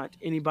didn't want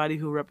anybody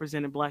who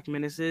represented Black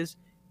menaces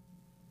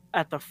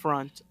at the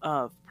front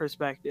of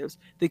perspectives.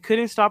 They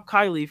couldn't stop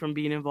Kylie from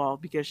being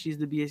involved because she's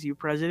the BSU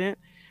president,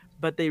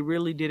 but they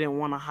really didn't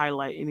want to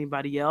highlight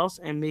anybody else,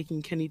 and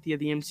making Kenithia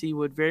the MC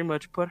would very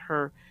much put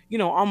her,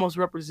 almost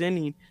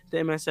representing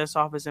the MSS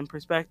office and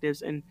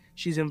perspectives, and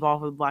she's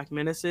involved with Black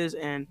menaces,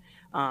 and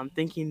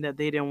thinking that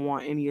they didn't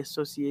want any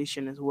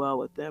association as well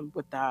with them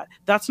with that.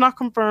 That's not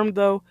confirmed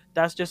though.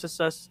 That's just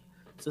a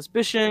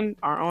suspicion,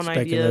 our own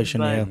ideas.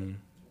 But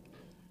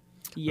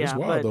yeah, it's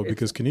wild though,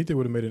 because Kenithia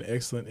would have made an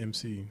excellent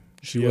MC.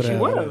 She would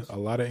have a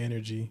lot of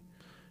energy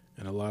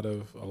and a lot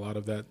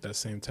of that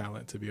same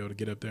talent to be able to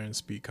get up there and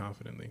speak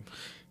confidently.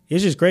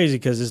 It's just crazy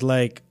because it's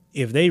like,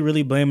 if they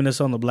really blaming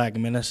this on the Black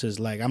menaces,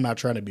 like, I'm not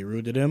trying to be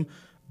rude to them,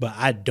 but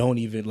I don't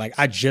even, like,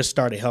 I just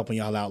started helping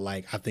y'all out,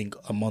 like, I think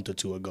a month or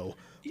two ago.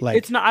 Like,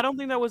 it's not. I don't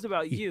think that was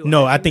about you.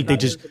 No, I think they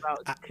just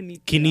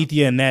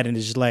Kenithia and that, and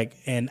it's just like,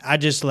 and I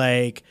just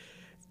like,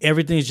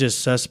 everything's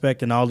just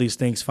suspect, and all these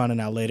things finding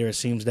out later. It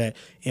seems that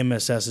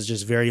MSS is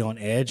just very on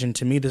edge, and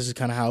to me, this is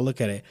kind of how I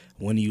look at it.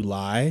 When you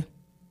lie,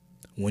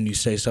 when you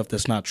say stuff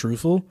that's not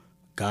truthful,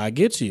 God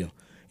gets you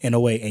in a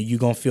way, and you're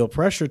going to feel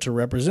pressure to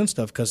represent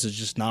stuff because it's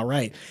just not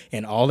right.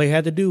 And all they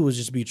had to do was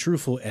just be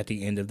truthful at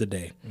the end of the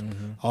day.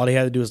 All they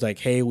had to do is like,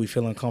 hey, we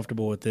feel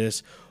uncomfortable with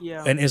this.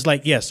 Yeah. And it's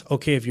like, yes,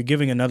 okay, if you're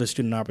giving another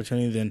student an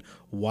opportunity, then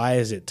why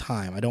is it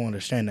time? I don't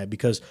understand that,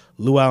 because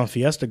Luau and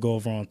Fiesta go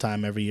over on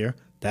time every year.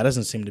 That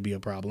doesn't seem to be a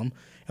problem.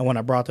 And when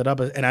I brought that up,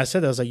 and I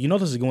said that, I was like,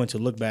 this is going to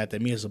look bad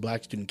that me as a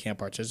Black student can't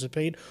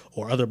participate,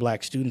 or other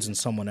Black students and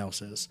someone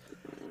else's.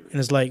 And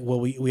it's like,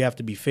 well, we have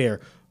to be fair.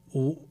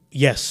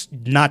 Yes,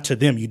 not to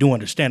them. You do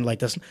understand. Like,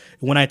 that's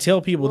when I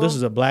tell people this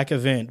is a Black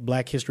event,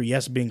 Black history,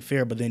 yes, being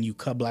fair, but then you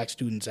cut Black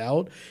students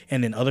out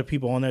and then other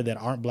people on there that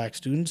aren't Black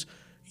students,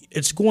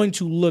 it's going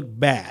to look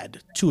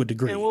bad to a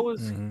degree. And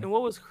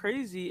what was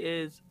crazy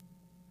is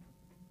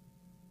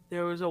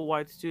there was a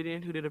white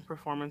student who did a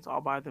performance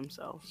all by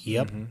themselves.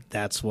 Yep,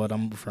 that's what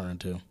I'm referring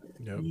to.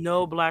 Yep.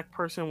 No Black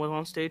person was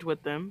on stage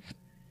with them.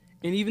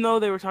 And even though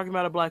they were talking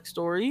about a Black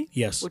story,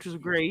 yes, which was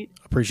great,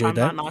 appreciate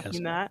that. I'm not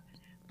knocking that.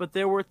 But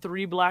there were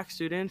 3 Black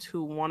students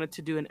who wanted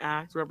to do an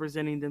act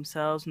representing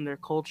themselves and their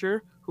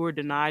culture who were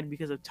denied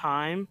because of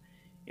time,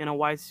 and a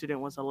white student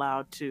was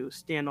allowed to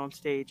stand on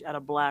stage at a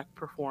Black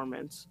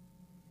performance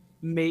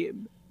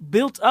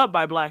built up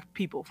by Black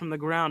people from the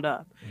ground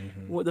up.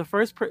 The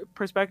first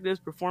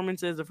perspectives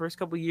performances, the first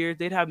couple of years,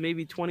 they'd have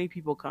maybe 20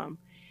 people come.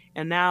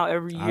 And now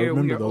every year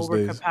we are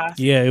over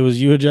capacity. Yeah, it was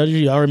you,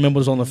 Judge. I remember it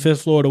was on the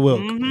 5th floor of the Wilk.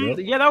 Yep.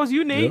 Yeah, that was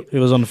you, Nate. Yep. It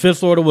was on the 5th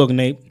floor of the Wilk,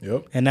 Nate.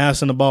 Yep. And now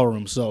it's in the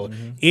ballroom. So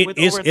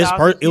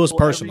it was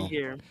personal.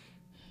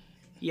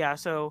 Yeah,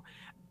 so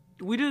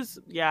we just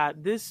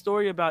this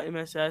story about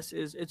MSS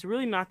it's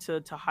really not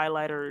to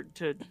highlight or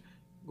to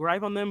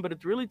gripe on them, but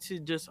it's really to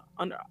just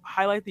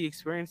highlight the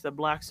experience that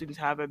Black students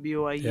have at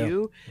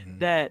BYU.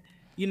 That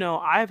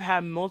I've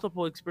had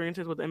multiple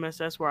experiences with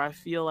MSS where I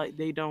feel like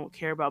they don't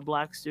care about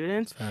Black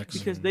students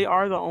because they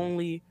are the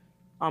only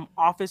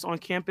office on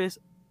campus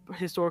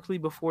historically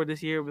before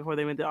this year, before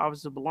they went to the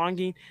Office of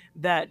Belonging,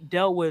 that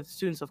dealt with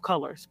students of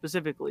color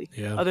specifically,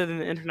 other than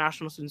the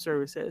International Student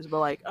Services. But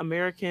like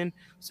American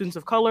students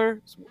of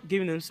color,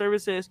 giving them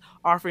services,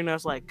 offering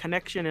us like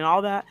connection and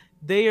all that,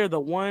 they are the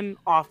one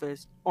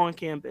office on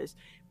campus.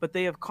 But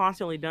they have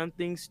constantly done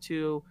things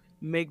to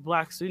make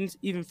Black students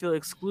even feel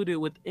excluded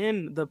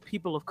within the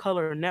people of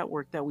color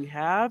network that we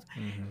have,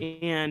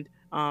 and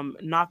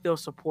not feel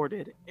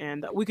supported.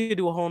 And we could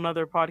do a whole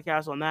nother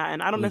podcast on that.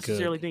 And I don't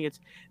necessarily think it's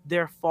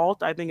their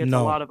fault. I think it's a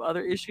lot of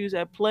other issues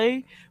at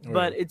play,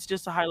 but it's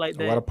just to highlight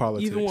that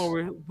even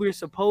when we're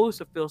supposed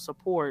to feel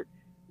support,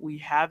 we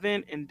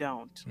haven't and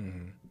don't.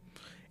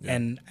 Yeah.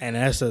 And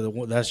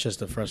that's just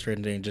the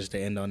frustrating thing. Just to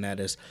end on that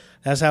is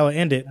that's how it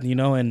ended,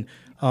 And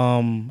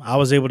I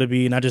was able to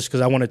be, not just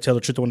because I want to tell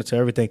the truth, I want to tell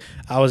everything.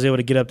 I was able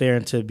to get up there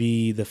and to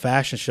be the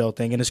fashion show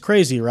thing, and it's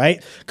crazy,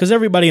 right? Because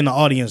everybody in the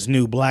audience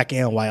knew, Black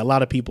and white. A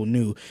lot of people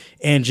knew,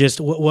 and just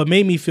what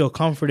made me feel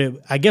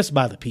comforted, I guess,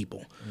 by the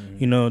people.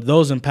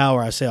 Those in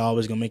power, I say, are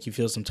always gonna make you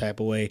feel some type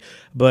of way,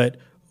 but.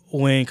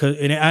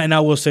 And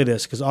I will say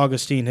this because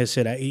Augustine has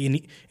said,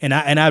 and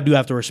I do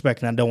have to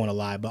respect, and I don't want to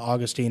lie, but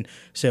Augustine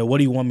said, "What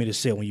do you want me to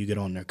say when you get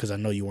on there? Because I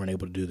know you weren't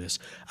able to do this."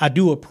 I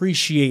do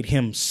appreciate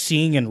him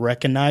seeing and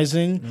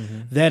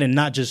recognizing that, and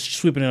not just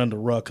sweeping it under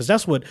the rug, because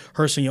that's what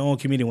hurts in your own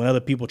community when other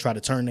people try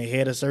to turn their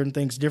head at certain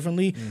things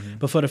differently.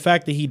 But for the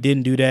fact that he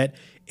didn't do that,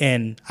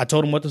 And I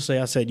told him what to say.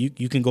 I said,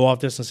 you can go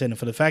off this and say, and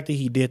for the fact that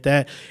he did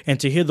that, and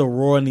to hear the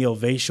roar and the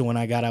ovation when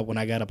I got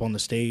up on the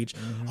stage,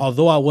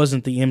 although I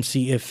wasn't the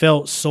MC, it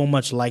felt so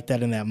much like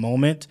that in that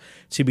moment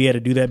to be able to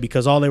do that,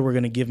 because all they were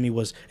going to give me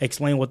was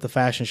explain what the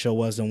fashion show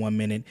was in 1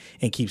 minute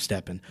and keep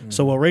stepping.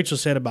 So what Rachel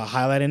said about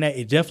highlighting that,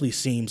 it definitely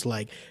seems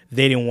like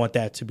they didn't want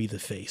that to be the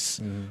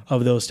face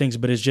of those things.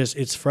 But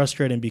it's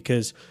frustrating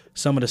because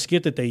some of the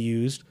skit that they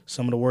used,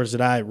 some of the words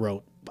that I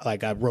wrote,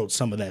 like I wrote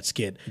some of that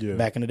skit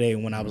back in the day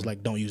when I was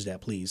like, don't use that,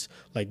 please.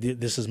 Like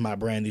this is my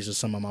brand. These are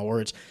some of my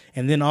words.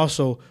 And then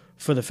also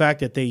for the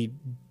fact that they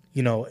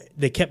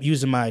kept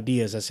using my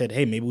ideas. I said,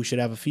 hey, maybe we should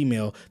have a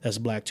female that's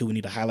black too. We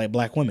need to highlight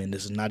black women.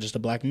 This is not just a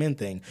black men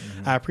thing.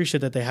 I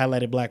appreciate that they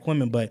highlighted black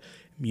women, but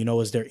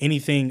is there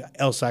anything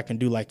else I can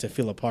do like to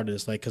feel a part of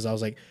this? Like, because I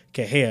was like,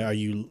 okay, hey, are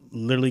you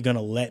literally going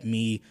to let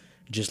me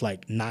just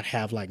like not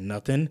have like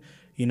nothing?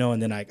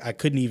 And then I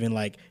couldn't even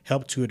like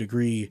help to a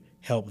degree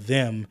help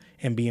them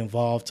and be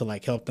involved to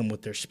like help them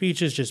with their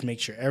speeches, just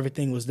make sure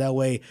everything was that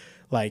way.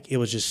 Like it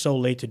was just so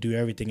late to do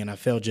everything, and I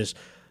felt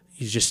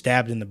he's just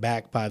stabbed in the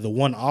back by the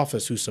one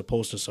office who's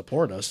supposed to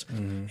support us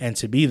and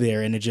to be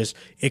there. And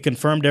it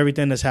confirmed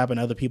everything that's happened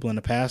to other people in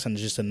the past, and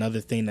it's just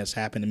another thing that's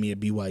happened to me at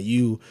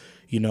BYU,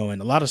 and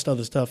a lot of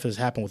other stuff has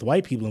happened with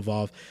white people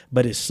involved,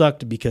 but it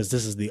sucked because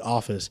this is the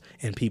office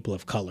and people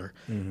of color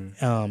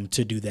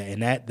to do that.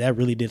 And that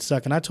really did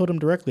suck. And I told him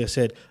directly, I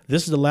said,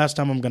 this is the last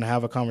time I'm going to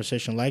have a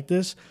conversation like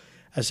this.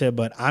 I said,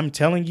 but I'm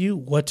telling you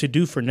what to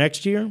do for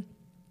next year,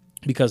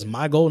 because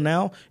my goal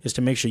now is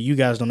to make sure you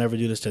guys don't ever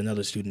do this to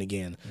another student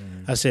again.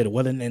 I said,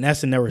 and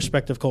that's in their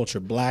respective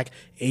culture, Black,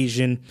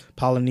 Asian,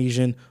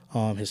 Polynesian,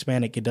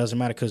 Hispanic, it doesn't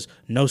matter, because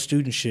no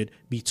student should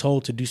be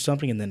told to do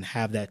something and then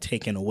have that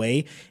taken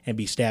away and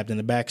be stabbed in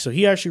the back. So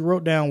he actually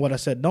wrote down what I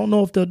said. Don't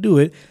know if they'll do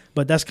it,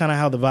 but that's kind of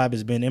how the vibe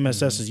has been.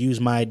 MSS has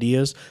used my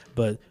ideas,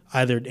 but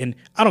and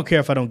I don't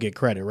care if I don't get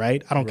credit,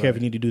 right? I don't care if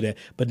you need to do that,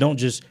 but don't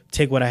just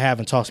take what I have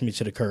and toss me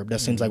to the curb. That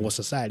seems like what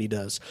society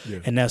does. Yeah.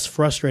 And that's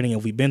frustrating,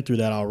 and we've been through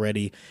that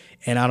already.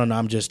 And I don't know,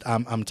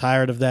 I'm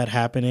tired of that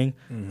happening.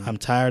 I'm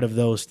tired of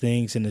those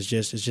things, and it's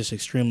just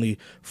extremely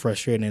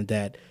frustrating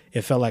that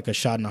it felt like a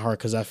shot in the heart,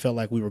 because I felt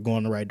like we were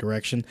going the right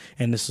direction,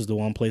 and this is the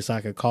one place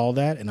I could call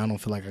that, and I don't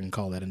feel like I can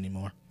call that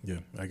anymore. Yeah,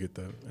 I get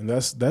that. And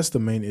that's the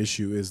main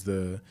issue, is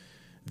the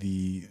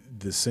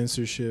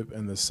censorship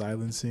and the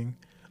silencing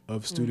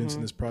of students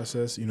in this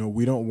process.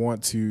 We don't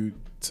want to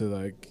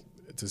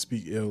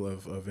speak ill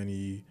of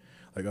any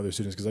like other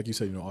students, because like you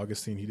said,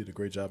 Augustine, he did a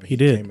great job. And he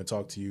came and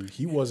talked to you.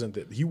 He wasn't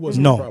the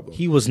problem.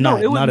 He was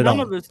not. No, it was not at none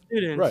all. Of the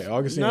students. Right,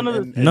 Augustine. None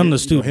of the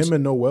students. Him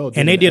and Noel,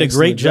 and they did a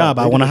great job.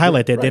 I want to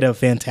highlight that. They did a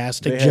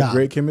fantastic job. They had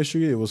great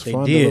chemistry. It was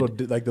fun. Did.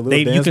 The little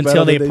dance you can battle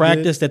tell they that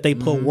practiced, that they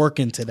put work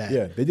into that.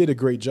 Yeah, they did a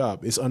great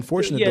job. It's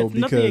unfortunate though,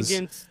 because nothing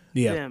against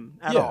them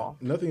at all.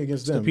 Nothing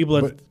against them. People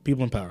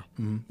in power.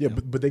 Yeah,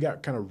 but they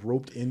got kind of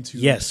roped into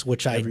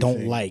which I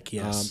don't like.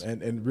 Yes,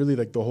 and really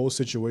like the whole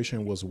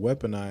situation was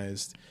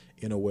weaponized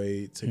in a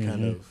way to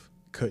kind of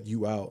cut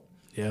you out.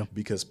 Yeah,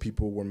 because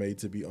people were made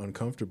to be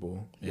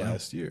uncomfortable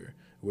last year,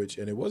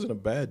 and it wasn't a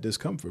bad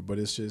discomfort, but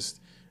it's just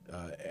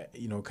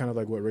kind of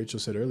like what Rachel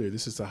said earlier.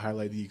 This is to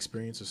highlight the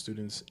experience of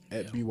students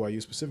at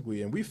BYU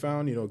specifically, and we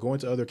found going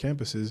to other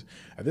campuses.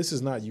 This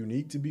is not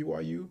unique to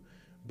BYU.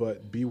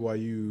 But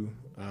BYU,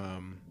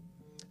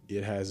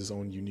 it has its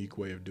own unique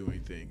way of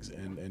doing things.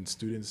 And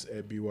students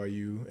at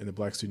BYU, and the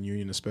Black Student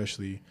Union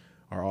especially,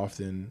 are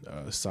often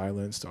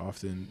silenced,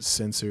 often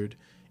censored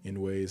in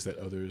ways that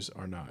others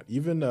are not.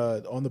 Even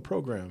on the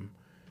program,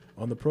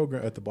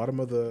 at the bottom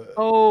of the...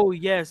 Oh,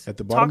 yes. At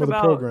the bottom of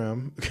the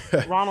program...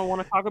 Ronald,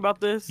 want to talk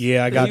about this?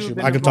 Yeah, I got you.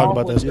 I can talk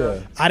about this.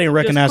 Yeah. I didn't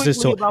recognize this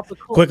till...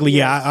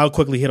 Quickly, I'll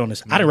quickly hit on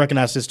this. I didn't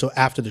recognize this till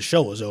after the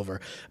show was over.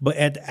 But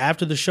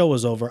after the show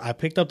was over, I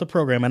picked up the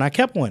program and I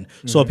kept one.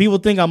 So if people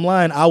think I'm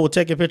lying, I will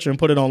take a picture and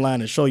put it online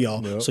and show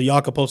y'all so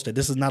y'all can post it.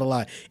 This is not a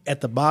lie. At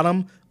the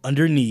bottom,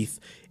 underneath,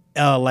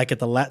 like at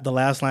the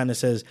last line, it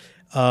says,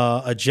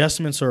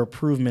 adjustments or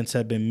improvements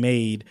have been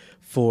made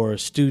for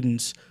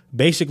students,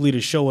 basically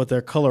to show what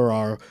their color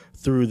are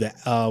through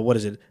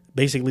the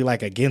basically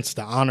like against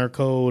the honor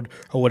code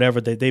or whatever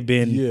that they've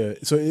been. Yeah,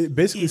 so it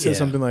basically said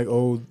something like,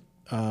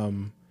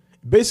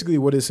 basically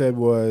what it said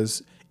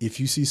was, if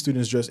you see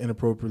students dressed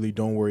inappropriately,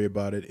 don't worry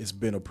about it. It's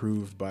been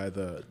approved by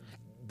the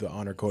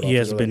honor code.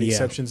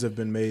 Exceptions have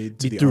been made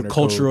to the honor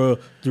code.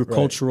 Through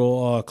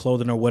cultural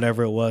clothing or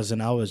whatever it was,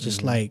 and I was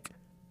just like.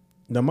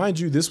 Now, mind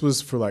you, this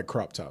was for like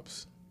crop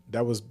tops.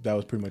 That was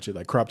pretty much it,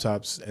 like crop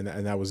tops, and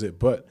that was it.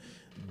 But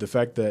the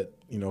fact that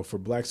for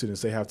Black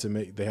students, they have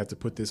to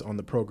put this on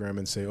the program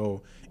and say,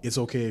 oh, it's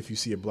okay if you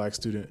see a Black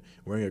student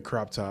wearing a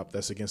crop top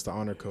that's against the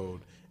honor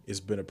code. It's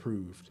been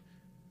approved.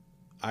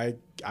 I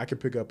could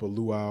pick up a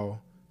luau.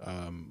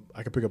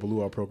 I could pick up a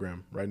luau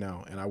program right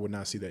now, and I would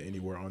not see that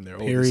anywhere on there.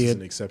 Period. Oh, this is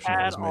an exception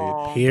that was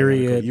made.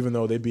 Period. Even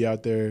though they'd be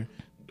out there,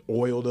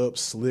 oiled up,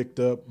 slicked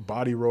up,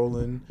 body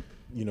rolling,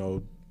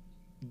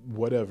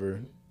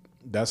 whatever.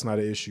 That's not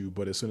an issue.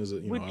 But as soon as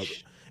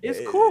it's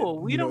cool.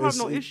 We don't have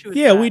no issue with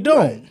that. We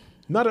don't.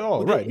 Not at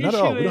all, The right? Not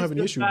at all. We issue don't have is any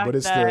the issue, fact but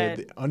it's that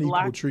the unequal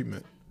Black-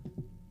 treatment.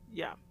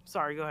 Yeah.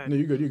 Sorry. Go ahead. No,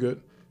 you're good. You're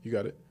good. You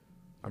got it.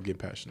 I'm getting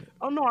passionate.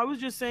 Oh no, I was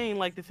just saying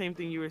like the same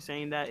thing you were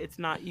saying, that it's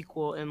not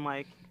equal, and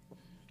like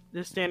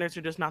the standards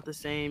are just not the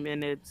same,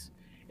 and it's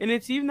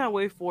even that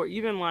way for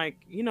even like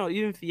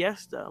even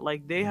Fiesta,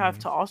 like they have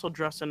to also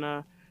dress in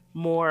a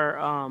more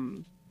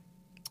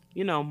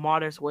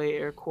modest way,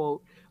 air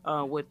quote,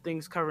 with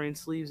things covering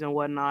sleeves and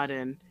whatnot,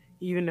 and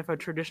even if a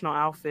traditional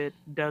outfit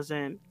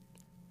doesn't,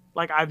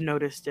 like I've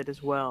noticed it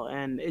as well,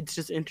 and it's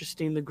just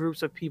interesting the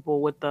groups of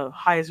people with the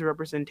highest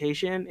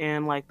representation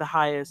and like the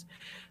highest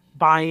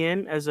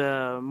buy-in as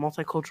a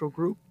multicultural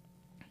group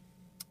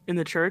in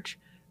the church,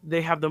 they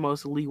have the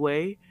most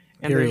leeway,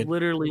 and Period.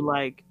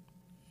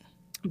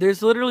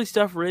 there's literally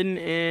stuff written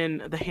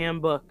in the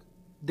handbook.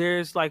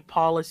 There's like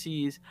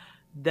policies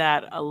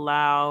that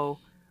allow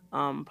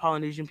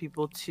Polynesian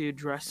people to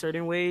dress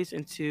certain ways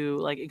and to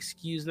like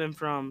excuse them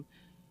from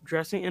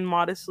dressing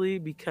immodestly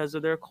because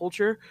of their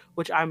culture,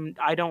 which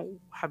I don't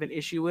have an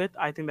issue with.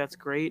 I think that's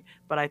great,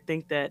 but I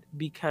think that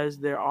because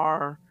there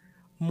are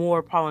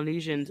more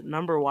Polynesians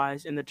number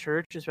wise in the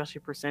church,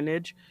 especially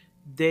percentage,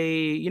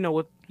 they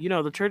with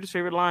the church's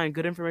favorite line,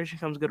 good information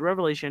comes good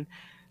revelation.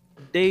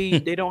 They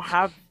don't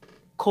have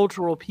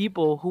cultural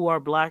people who are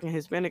Black and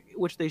Hispanic,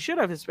 which they should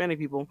have Hispanic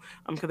people,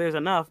 because there's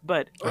enough,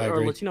 but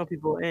or Latino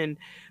people in,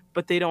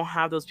 but they don't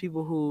have those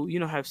people who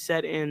have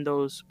set in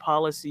those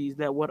policies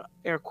that would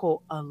air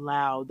quote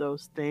allow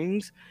those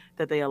things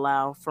that they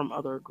allow from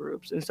other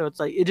groups. And so it's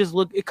like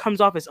it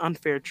comes off as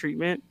unfair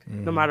treatment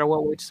no matter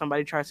what way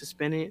somebody tries to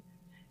spin it.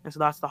 And so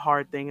that's the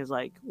hard thing, is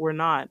like we're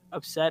not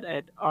upset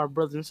at our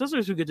brothers and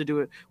sisters who get to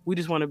do it. We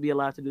just want to be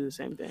allowed to do the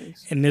same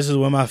things. And this is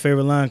where my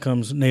favorite line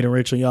comes. Nate and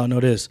Rachel, y'all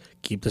know this.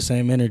 Keep the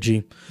same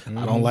energy.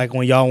 I don't like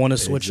when y'all want to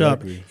switch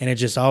up. And it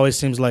just always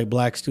seems like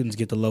Black students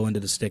get the low end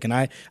of the stick. And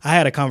I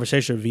had a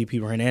conversation with VP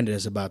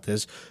Hernandez about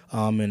this,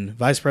 and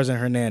Vice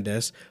President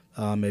Hernandez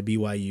at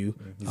BYU.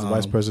 He's the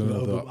Vice President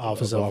of the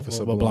Office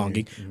of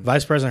Belonging.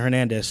 Vice President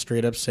Hernandez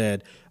straight up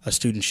said a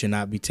student should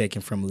not be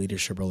taken from a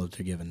leadership role if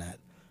they're given that.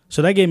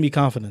 So that gave me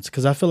confidence,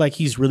 because I feel like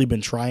he's really been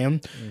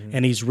trying,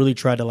 and he's really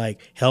tried to like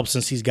help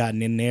since he's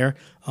gotten in there.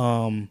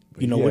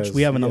 Which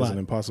we haven't a lot. An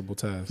impossible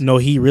task. No,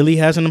 he really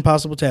has an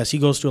impossible task. He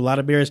goes through a lot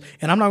of barriers,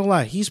 and I'm not gonna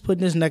lie, he's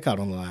putting his neck out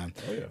on the line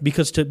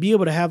because to be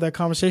able to have that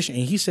conversation.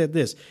 And he said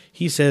this.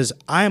 He says,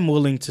 "I am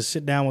willing to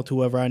sit down with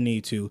whoever I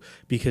need to,"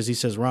 because he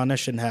says, "Ron, that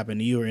shouldn't happen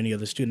to you or any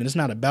other student. It's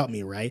not about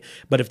me, right?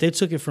 But if they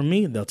took it from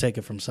me, they'll take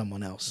it from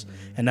someone else,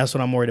 and that's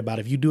what I'm worried about.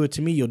 If you do it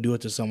to me, you'll do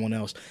it to someone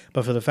else."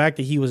 But for the fact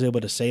that he was able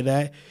to say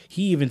that,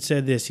 he even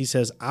said this. He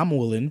says, "I'm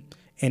willing."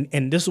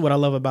 And this is what I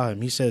love about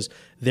him. He says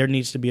there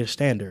needs to be a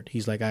standard.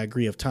 He's like, I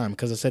agree of time.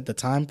 Because I said the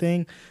time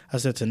thing, I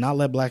said to not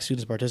let Black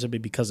students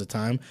participate because of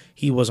time,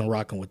 he wasn't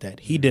rocking with that.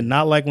 He did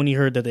not like when he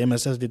heard that the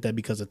MSS did that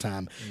because of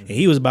time. And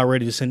he was about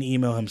ready to send an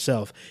email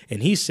himself.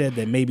 And he said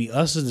that maybe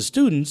us as the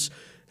students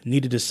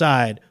need to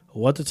decide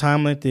what the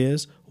time length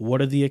is,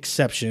 what are the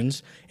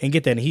exceptions, and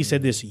get that. And he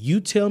said this, you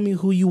tell me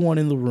who you want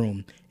in the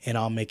room, and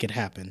I'll make it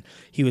happen.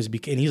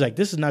 And he's like,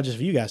 this is not just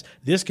for you guys.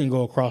 This can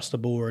go across the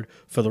board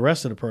for the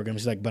rest of the program.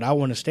 He's like, but I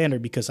want a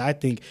standard, because I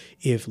think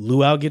if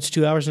Luau gets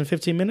 2 hours and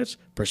 15 minutes,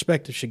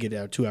 Perspective should get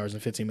out 2 hours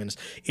and 15 minutes.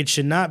 It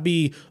should not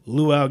be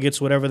Luau gets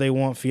whatever they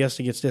want,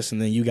 Fiesta gets this,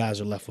 and then you guys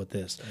are left with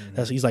this.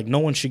 He's like, no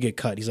one should get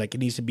cut. He's like, it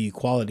needs to be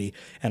equality.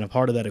 And a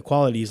part of that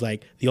equality is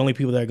like, the only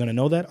people that are going to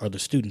know that are the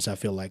students, I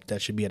feel like,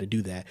 that should be able to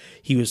do that.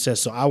 He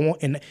says, so I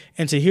want,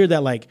 and to hear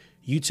that, like,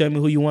 you tell me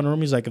who you want in the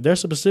room. He's like, if there's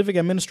a specific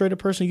administrative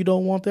person you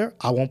don't want there,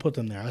 I won't put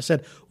them there. I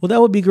said, well, that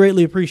would be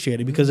greatly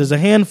appreciated, because there's a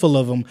handful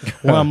of them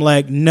where I'm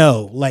like,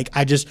 no, like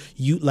I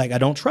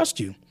don't trust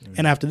you.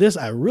 And after this,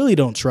 I really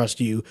don't trust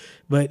you.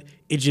 But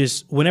it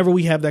just, whenever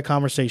we have that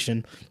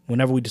conversation,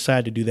 whenever we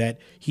decide to do that,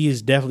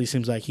 definitely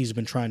seems like he's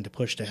been trying to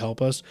push to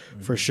help us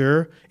for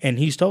sure. And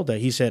he's told that.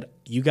 He said,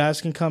 you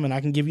guys can come and I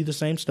can give you the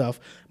same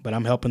stuff, but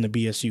I'm helping the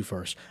BSU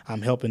first.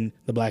 I'm helping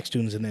the Black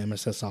students in the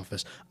MSS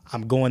office.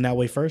 I'm going that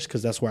way first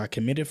because that's where I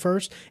committed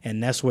first,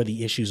 and that's where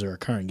the issues are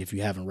occurring, if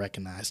you haven't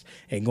recognized.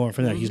 And going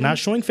from there, he's not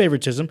showing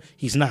favoritism.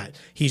 He's not.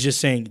 He's just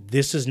saying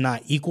this is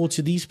not equal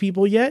to these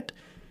people yet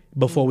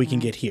before we can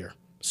get here.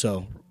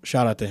 So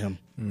shout out to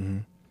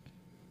him.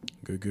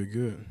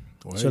 Good.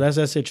 Well, so that's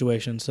that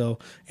situation. So,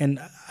 and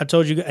I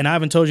told you, and I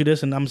haven't told you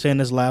this, and I'm saying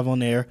this live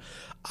on air,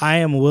 I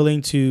am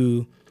willing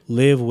to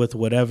live with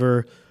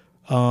whatever,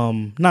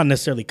 not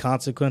necessarily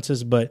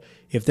consequences, but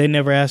if they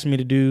never ask me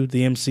to do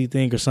the MC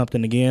thing or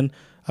something again,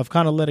 I've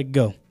kind of let it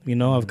go.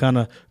 I've kind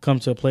of come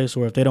to a place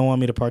where if they don't want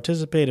me to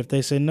participate, if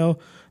they say no,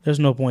 there's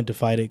no point to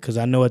fight it, because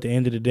I know at the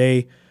end of the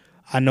day,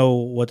 I know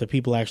what the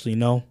people actually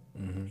know.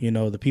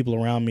 The people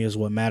around me is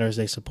what matters.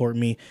 They support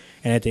me.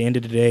 And at the end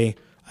of the day,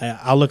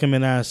 I'll look them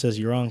in the eye and says,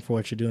 you're wrong for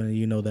what you're doing, and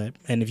you know that.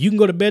 And if you can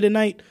go to bed at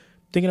night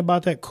thinking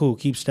about that, cool,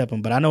 keep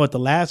stepping. But I know at the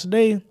last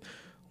day,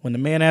 when the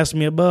man asks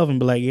me above and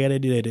be like, yeah, they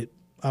did it,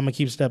 I'm going to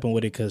keep stepping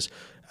with it, because,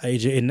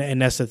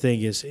 and that's the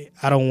thing is,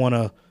 I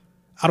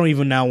don't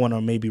even now want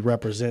to maybe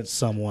represent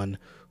someone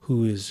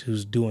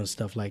who's doing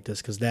stuff like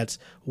this, because that's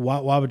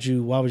why would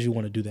you want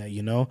to do that,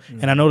 you know?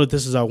 Mm-hmm. And I know that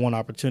this is our one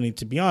opportunity,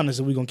 to be honest,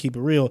 and we're gonna keep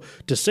it real,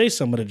 to say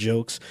some of the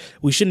jokes.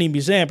 We shouldn't even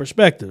be saying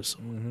perspectives.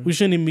 Mm-hmm. We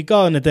shouldn't even be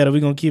calling it that if we're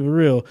gonna keep it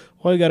real.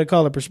 Why you gotta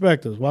call it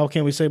perspectives? Why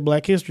can't we say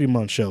Black History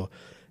Month show?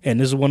 And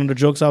this is one of the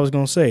jokes I was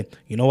gonna say.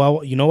 You know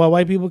why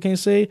white people can't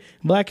say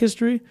Black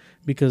history?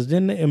 Because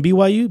then in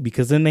BYU,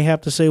 because then they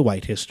have to say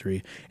white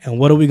history. And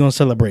what are we gonna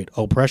celebrate?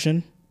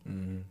 Oppression?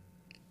 Mm-hmm.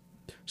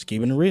 Just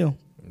keeping it real.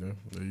 Yeah,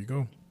 there you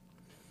go.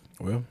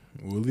 Well,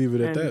 we'll leave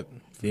it at that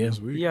for this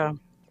week. Yeah.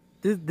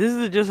 This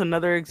is just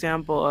another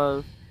example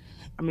of,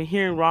 I mean,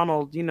 hearing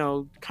Ronald, you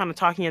know, kind of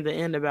talking at the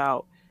end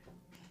about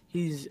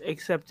he's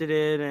accepted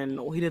it and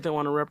he doesn't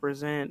want to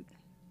represent.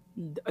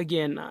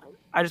 Again,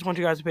 I just want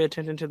you guys to pay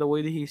attention to the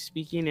way that he's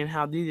speaking and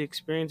how these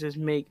experiences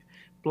make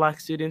Black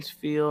students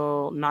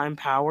feel not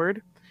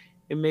empowered.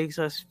 It makes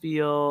us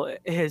feel,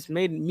 it has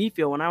made me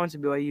feel when I went to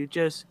BYU,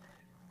 just,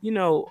 you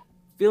know,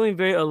 feeling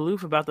very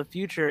aloof about the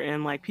future.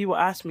 And like people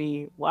ask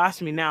me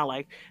now,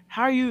 like,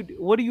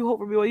 what do you hope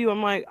for BYU?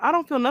 I'm like, I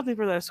don't feel nothing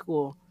for that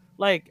school.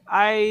 Like,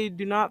 I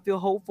do not feel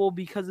hopeful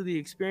because of the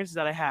experiences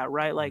that I had,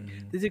 right? Like,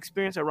 this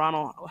experience that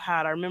Ronald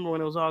had, I remember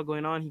when it was all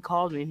going on, he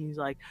called me and he's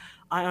like,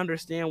 I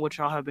understand what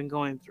y'all have been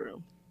going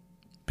through.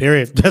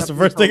 Period. That's the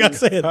first thing I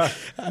said.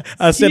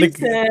 I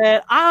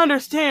said, I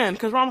understand,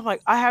 because Ronald's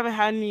like, I haven't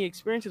had any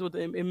experiences with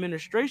the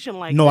administration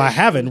like No, I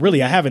haven't.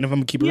 Really, I haven't, if I'm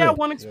going to keep it real. Yeah,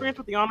 one experience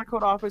with the Honor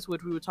Code Office,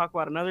 which we would talk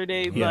about another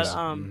day, but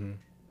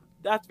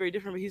that's very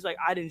different. But he's like,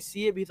 I didn't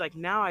see it, but he's like,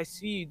 now I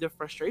see the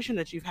frustration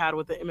that you've had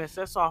with the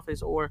MSS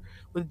office or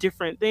with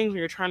different things when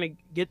you're trying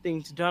to get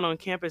things done on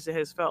campus. It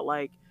has felt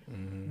like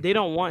they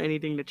don't want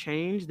anything to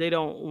change. They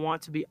don't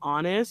want to be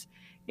honest.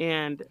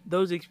 And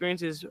those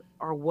experiences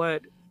are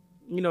what,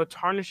 you know,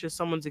 tarnishes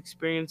someone's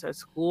experience at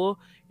school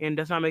and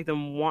does not make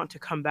them want to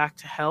come back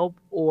to help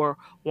or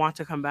want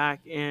to come back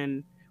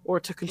or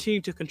to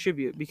continue to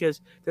contribute, because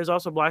there's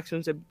also Black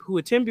students who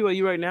attend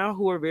BYU right now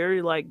who are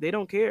very like, they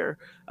don't care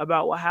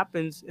about what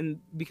happens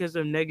because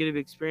of negative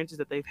experiences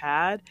that they've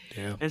had.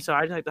 Yeah. And so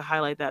I just like to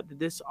highlight that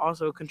this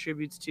also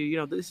contributes to, you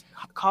know, this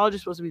college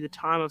is supposed to be the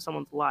time of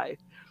someone's life,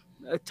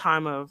 a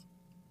time of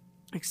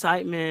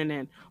excitement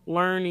and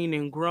learning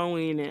and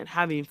growing and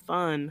having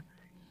fun.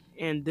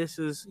 And this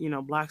is, you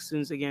know, Black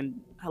students, again,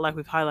 like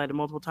we've highlighted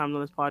multiple times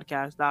on this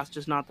podcast, that's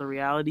just not the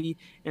reality.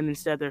 And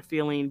instead they're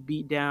feeling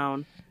beat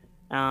down,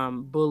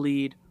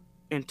 bullied,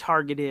 and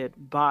targeted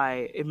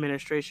by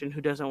administration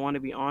who doesn't want to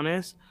be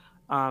honest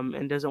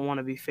and doesn't want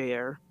to be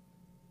fair,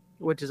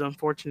 which is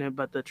unfortunate,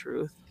 but the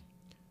truth.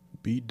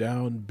 Beat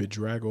down,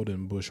 bedraggled,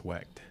 and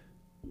bushwhacked.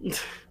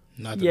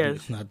 Not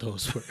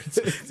those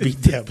words.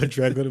 Beat down,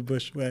 bedraggled, and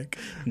bushwhacked.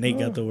 Nate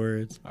got the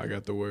words. I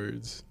got the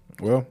words.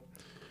 Well,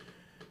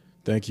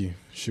 thank you.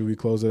 Should we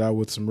close it out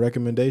with some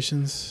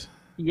recommendations?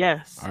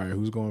 Yes. All right,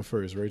 who's going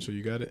first? Rachel,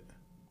 you got it?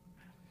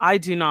 I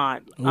do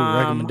not. Ooh,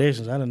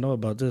 recommendations. I didn't know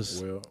about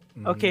this. Well,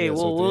 okay,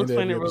 well, we'll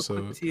explain it real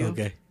quick to you.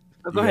 Okay.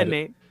 Go ahead,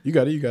 Nate. You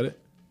got it.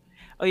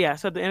 Oh, yeah.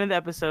 So at the end of the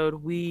episode,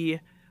 we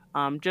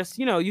just,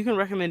 you know, you can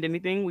recommend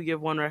anything. We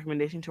give one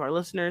recommendation to our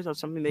listeners of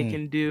something they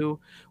can do,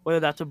 whether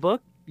that's a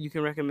book. You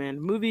can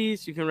recommend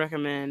movies. You can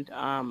recommend,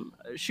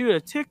 shoot,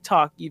 a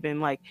TikTok even.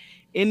 Like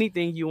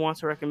anything you want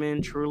to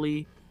recommend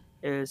truly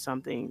is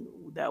something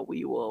that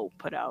we will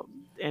put out.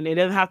 And it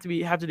doesn't have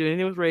to do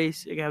anything with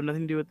race. It can have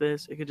nothing to do with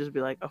this. It could just be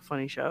like a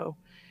funny show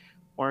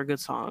or a good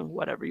song,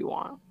 whatever you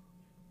want.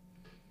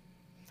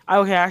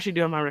 Okay, I actually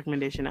do have my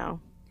recommendation now.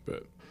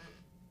 But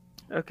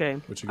okay.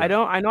 I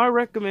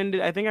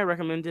think I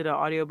recommended an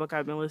audiobook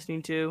I've been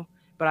listening to,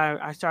 but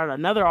I started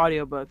another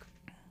audiobook.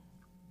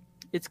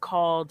 It's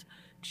called,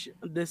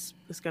 this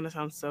is gonna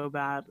sound so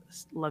bad.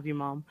 Love you,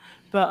 Mom.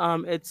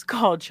 But it's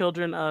called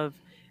Children of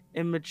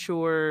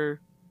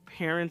Immature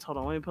Parents. Hold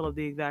on, let me pull up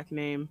the exact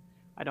name.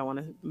 I don't want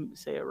to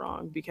say it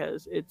wrong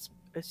because it's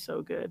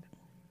so good.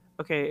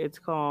 Okay, it's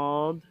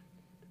called,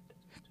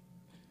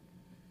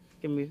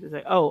 give me a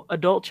second. Oh,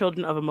 Adult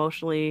Children of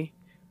Emotionally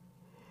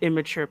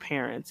Immature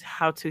Parents: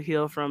 How to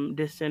Heal from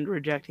Distant,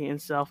 Rejecting,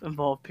 and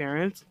Self-Involved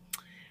Parents.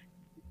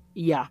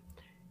 Yeah,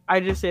 I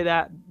just say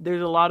that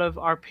there's a lot of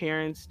our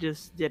parents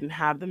just didn't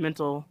have the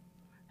mental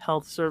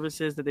health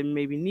services that they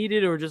maybe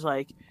needed, or just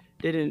like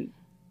didn't,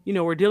 you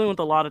know, we're dealing with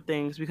a lot of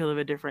things because of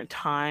a different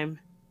time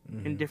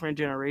and different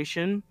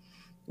generation,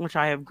 which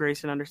I have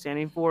grace and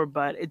understanding for.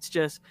 But it's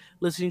just,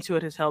 listening to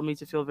it has helped me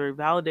to feel very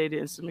validated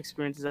in some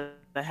experiences that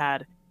I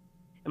had,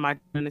 and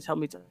it's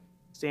helped me to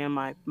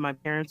understand my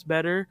parents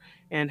better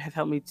and have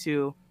helped me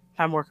to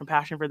have more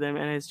compassion for them.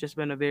 And it's just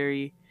been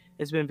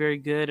it's been very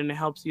good, and it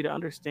helps you to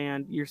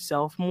understand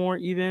yourself more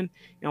even,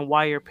 and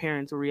why your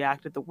parents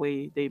reacted the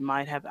way they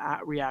might have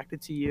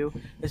reacted to you,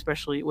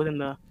 especially within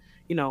the,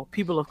 you know,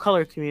 people of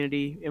color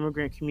community,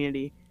 immigrant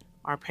community.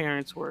 Our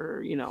parents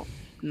were, you know,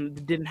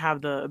 didn't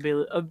have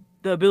the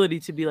ability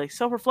to be like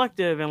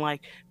self-reflective and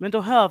like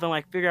mental health and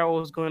like figure out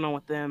what was going on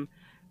with them,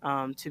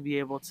 to be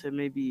able to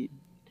maybe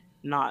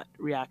not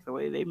react the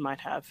way they might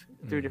have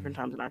through different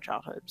times in our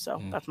childhood.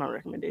 So that's my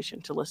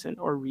recommendation, to listen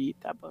or read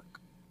that book.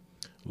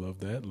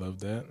 Love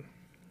that.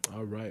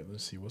 All right,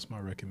 let's see. What's my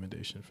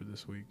recommendation for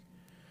this week?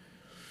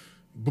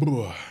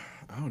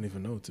 I don't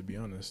even know, to be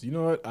honest. You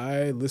know what?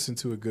 I listened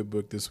to a good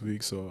book this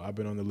week, so I've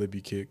been on the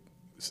Libby kick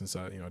since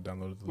I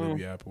downloaded the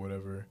Libby app or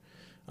whatever.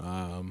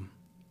 And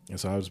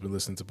so I've just been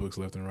listening to books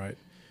left and right.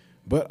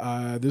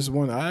 But this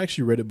one, I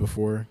actually read it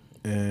before,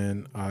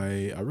 and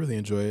I really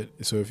enjoy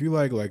it. So if you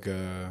like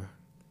a,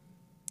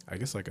 I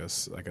guess like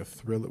a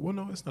thriller. Well,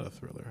 no, it's not a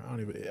thriller. I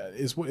don't even.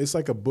 It's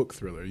like a book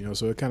thriller,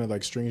 So it kind of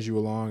like strings you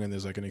along, and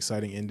there's like an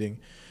exciting ending.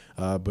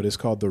 But it's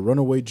called The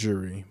Runaway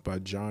Jury by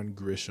John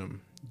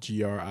Grisham,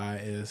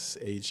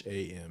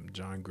 Grisham,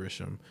 John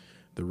Grisham,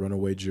 The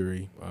Runaway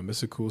Jury.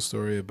 It's a cool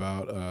story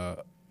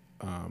about.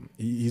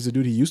 He's a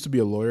dude. He used to be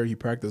a lawyer. He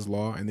practiced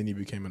law, and then he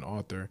became an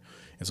author,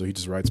 and so he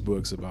just writes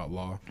books about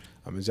law.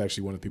 He's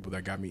actually one of the people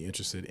that got me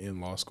interested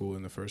in law school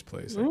in the first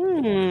place.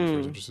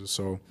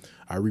 So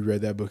I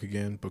reread that book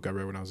again. Book I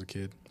read when I was a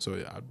kid. So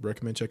I'd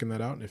recommend checking that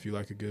out if you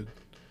like a good,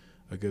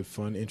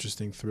 fun,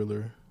 interesting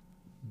thriller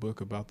book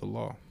about the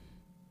law.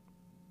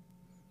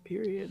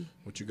 Period.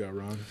 What you got,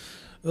 Ron?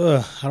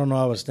 I don't know.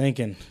 I was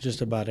thinking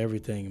just about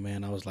everything,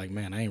 man. I was like,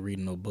 man, I ain't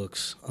reading no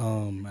books.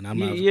 And I'm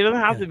not. You don't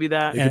have to be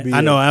that.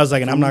 I know. I was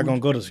like, and I'm not gonna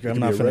go to the script. I'm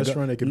not a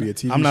restaurant. It could be a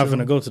TV show. I'm not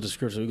gonna go to the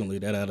script, so we're gonna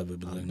leave that out of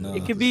it. But like, no.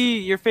 It could be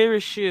your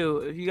favorite shoe.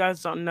 If you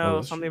guys don't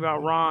know something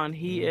about Ron,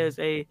 he is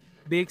a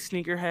big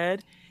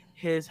sneakerhead.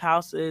 His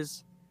house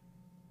is,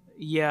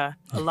 a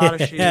lot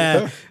of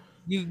shoes.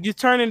 You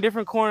turn in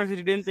different corners that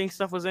you didn't think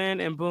stuff was in,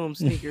 and boom,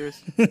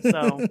 sneakers.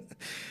 So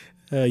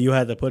you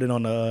had to put it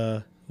on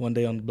the. One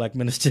day on the Black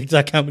Menace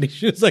TikTok, how many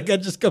shoes I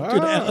got just come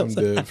through the house? I'm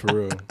dead for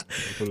real.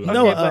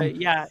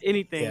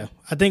 Anything. Yeah,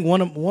 I think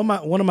one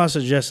of my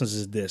suggestions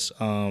is this,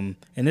 and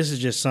this is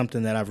just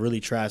something that I've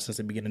really tried since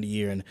the beginning of the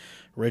year, and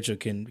Rachel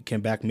can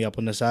back me up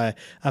on this. I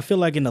feel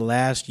like in the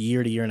last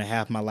year to year and a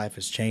half, my life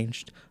has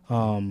changed,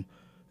 and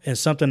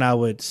something I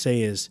would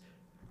say is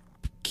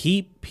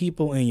keep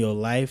people in your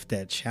life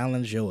that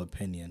challenge your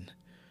opinion,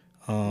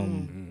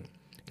 and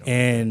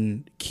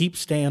keep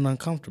staying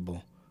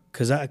uncomfortable.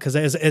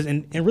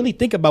 And really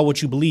think about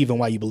what you believe and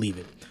why you believe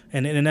it.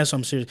 And that's what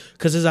I'm serious.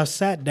 Because as I've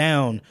sat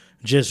down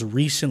just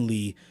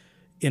recently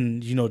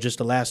in, just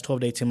the last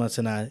 12 to 18 months,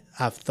 and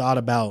I've thought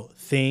about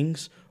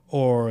things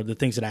or the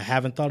things that I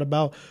haven't thought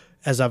about,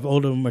 as I've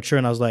older and mature,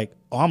 and I was like,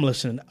 I'm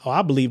listening.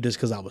 I believe this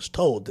because I was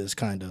told this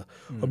kind of,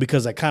 or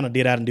because I kind of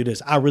did out and do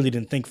this. I really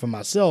didn't think for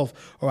myself,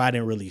 or I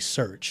didn't really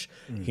search,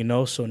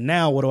 So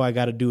now what do I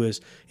got to do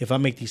is, if I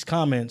make these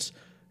comments,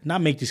 not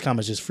make these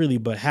comments just freely,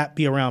 but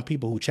be around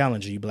people who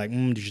challenge you. Be like,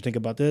 did you think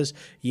about this?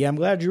 Yeah, I'm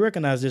glad you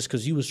recognize this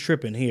because you was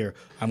tripping here.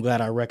 I'm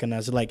glad I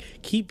recognize it. Like,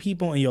 keep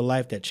people in your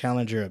life that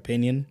challenge your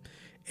opinion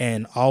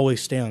and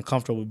always stay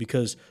uncomfortable,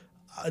 because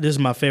this is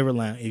my favorite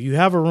line. If you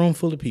have a room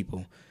full of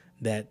people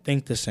that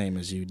think the same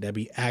as you, that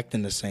be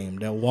acting the same,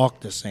 that walk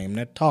the same,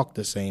 that talk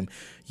the same,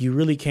 you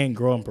really can't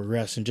grow and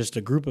progress. And just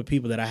a group of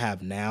people that I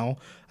have now,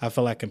 I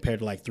feel like compared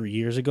to like 3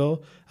 years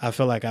ago, I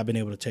feel like I've been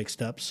able to take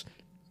steps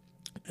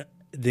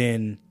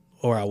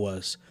I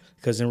was.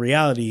 Because in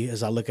reality,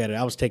 as I look at it,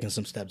 I was taking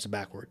some steps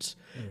backwards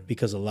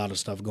because of a lot of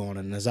stuff going on.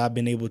 And as I've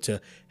been able to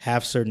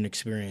have certain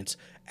experience,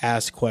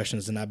 ask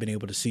questions, and I've been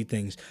able to see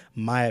things,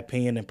 my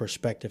opinion and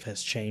perspective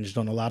has changed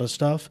on a lot of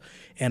stuff.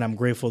 And I'm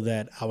grateful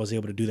that I was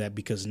able to do that,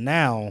 because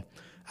now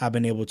I've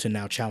been able to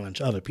now challenge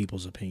other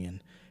people's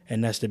opinion.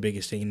 And that's the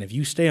biggest thing. And if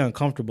you stay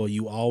uncomfortable,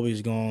 you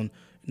always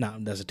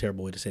that's a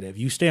terrible way to say that. If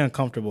you stay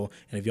uncomfortable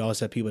and if you always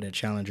have people that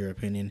challenge your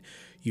opinion,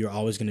 you're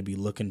always going to be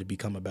looking to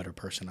become a better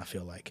person, I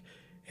feel like.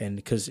 And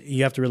because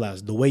you have to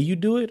realize the way you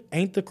do it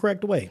ain't the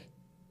correct way.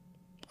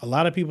 A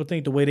lot of people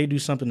think the way they do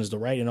something is the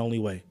right and only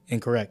way.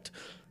 Incorrect.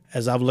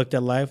 As I've looked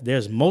at life,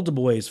 there's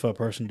multiple ways for a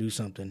person to do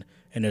something,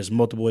 and there's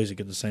multiple ways to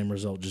get the same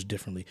result, just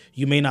differently.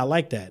 You may not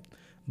like that,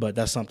 but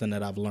that's something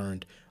that I've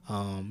learned,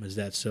 is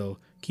that so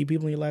keep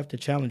people in your life to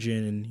challenge you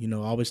and,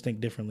 always think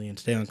differently and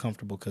stay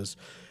uncomfortable, because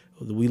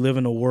we live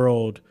in a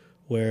world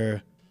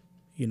where,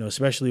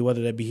 especially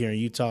whether that be here in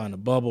Utah in a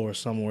bubble or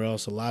somewhere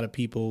else, a lot of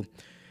people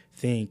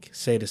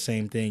say the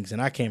same things.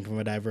 And I came from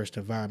a diverse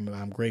environment.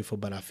 I'm grateful,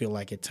 but I feel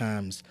like at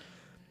times,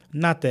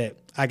 not that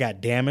I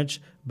got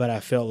damaged, but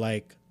I felt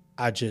like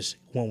I just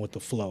went with the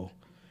flow.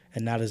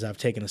 And now as I've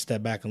taken a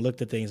step back and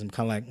looked at things, I'm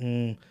kind of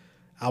like,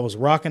 I was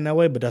rocking that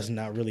way, but that's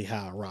not really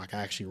how I rock.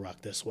 I actually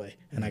rock this way,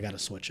 and I got to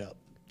switch up.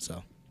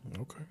 So,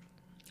 okay.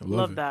 I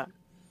love that.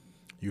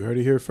 You heard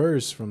it here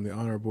first from the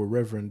Honorable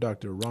Reverend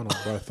Dr. Ronald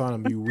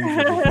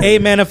Weaver. Hey,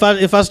 man, if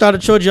I start a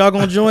church, y'all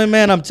gonna join,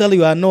 man? I'm telling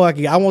you, I know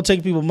I won't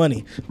take people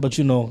money, but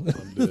I'm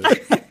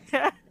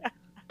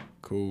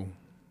cool.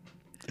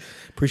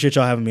 Appreciate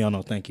y'all having me on.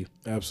 Thank you.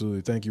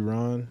 Absolutely. Thank you,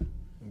 Ron.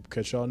 We'll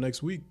catch y'all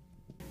next week.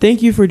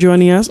 Thank you for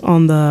joining us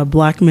on the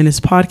Black Menace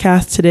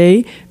podcast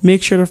today.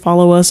 Make sure to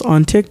follow us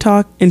on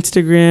TikTok,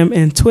 Instagram,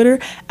 and Twitter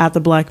at the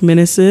Black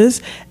Menaces.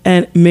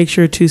 And make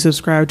sure to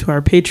subscribe to our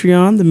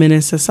Patreon, the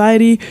Menace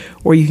Society,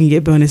 where you can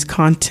get bonus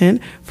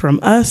content from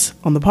us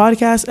on the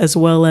podcast, as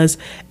well as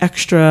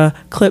extra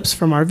clips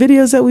from our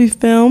videos that we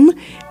film.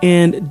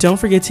 And don't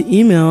forget to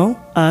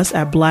email us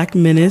at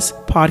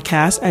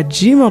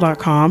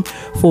blackmenacepodcast@gmail.com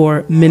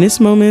for menace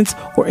moments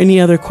or any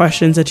other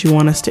questions that you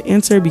want us to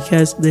answer,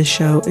 because this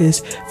show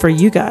is for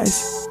you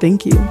guys.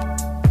 Thank you.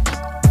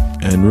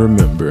 And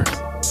remember,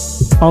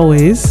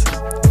 always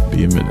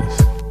be a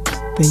menace.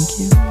 Thank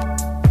you.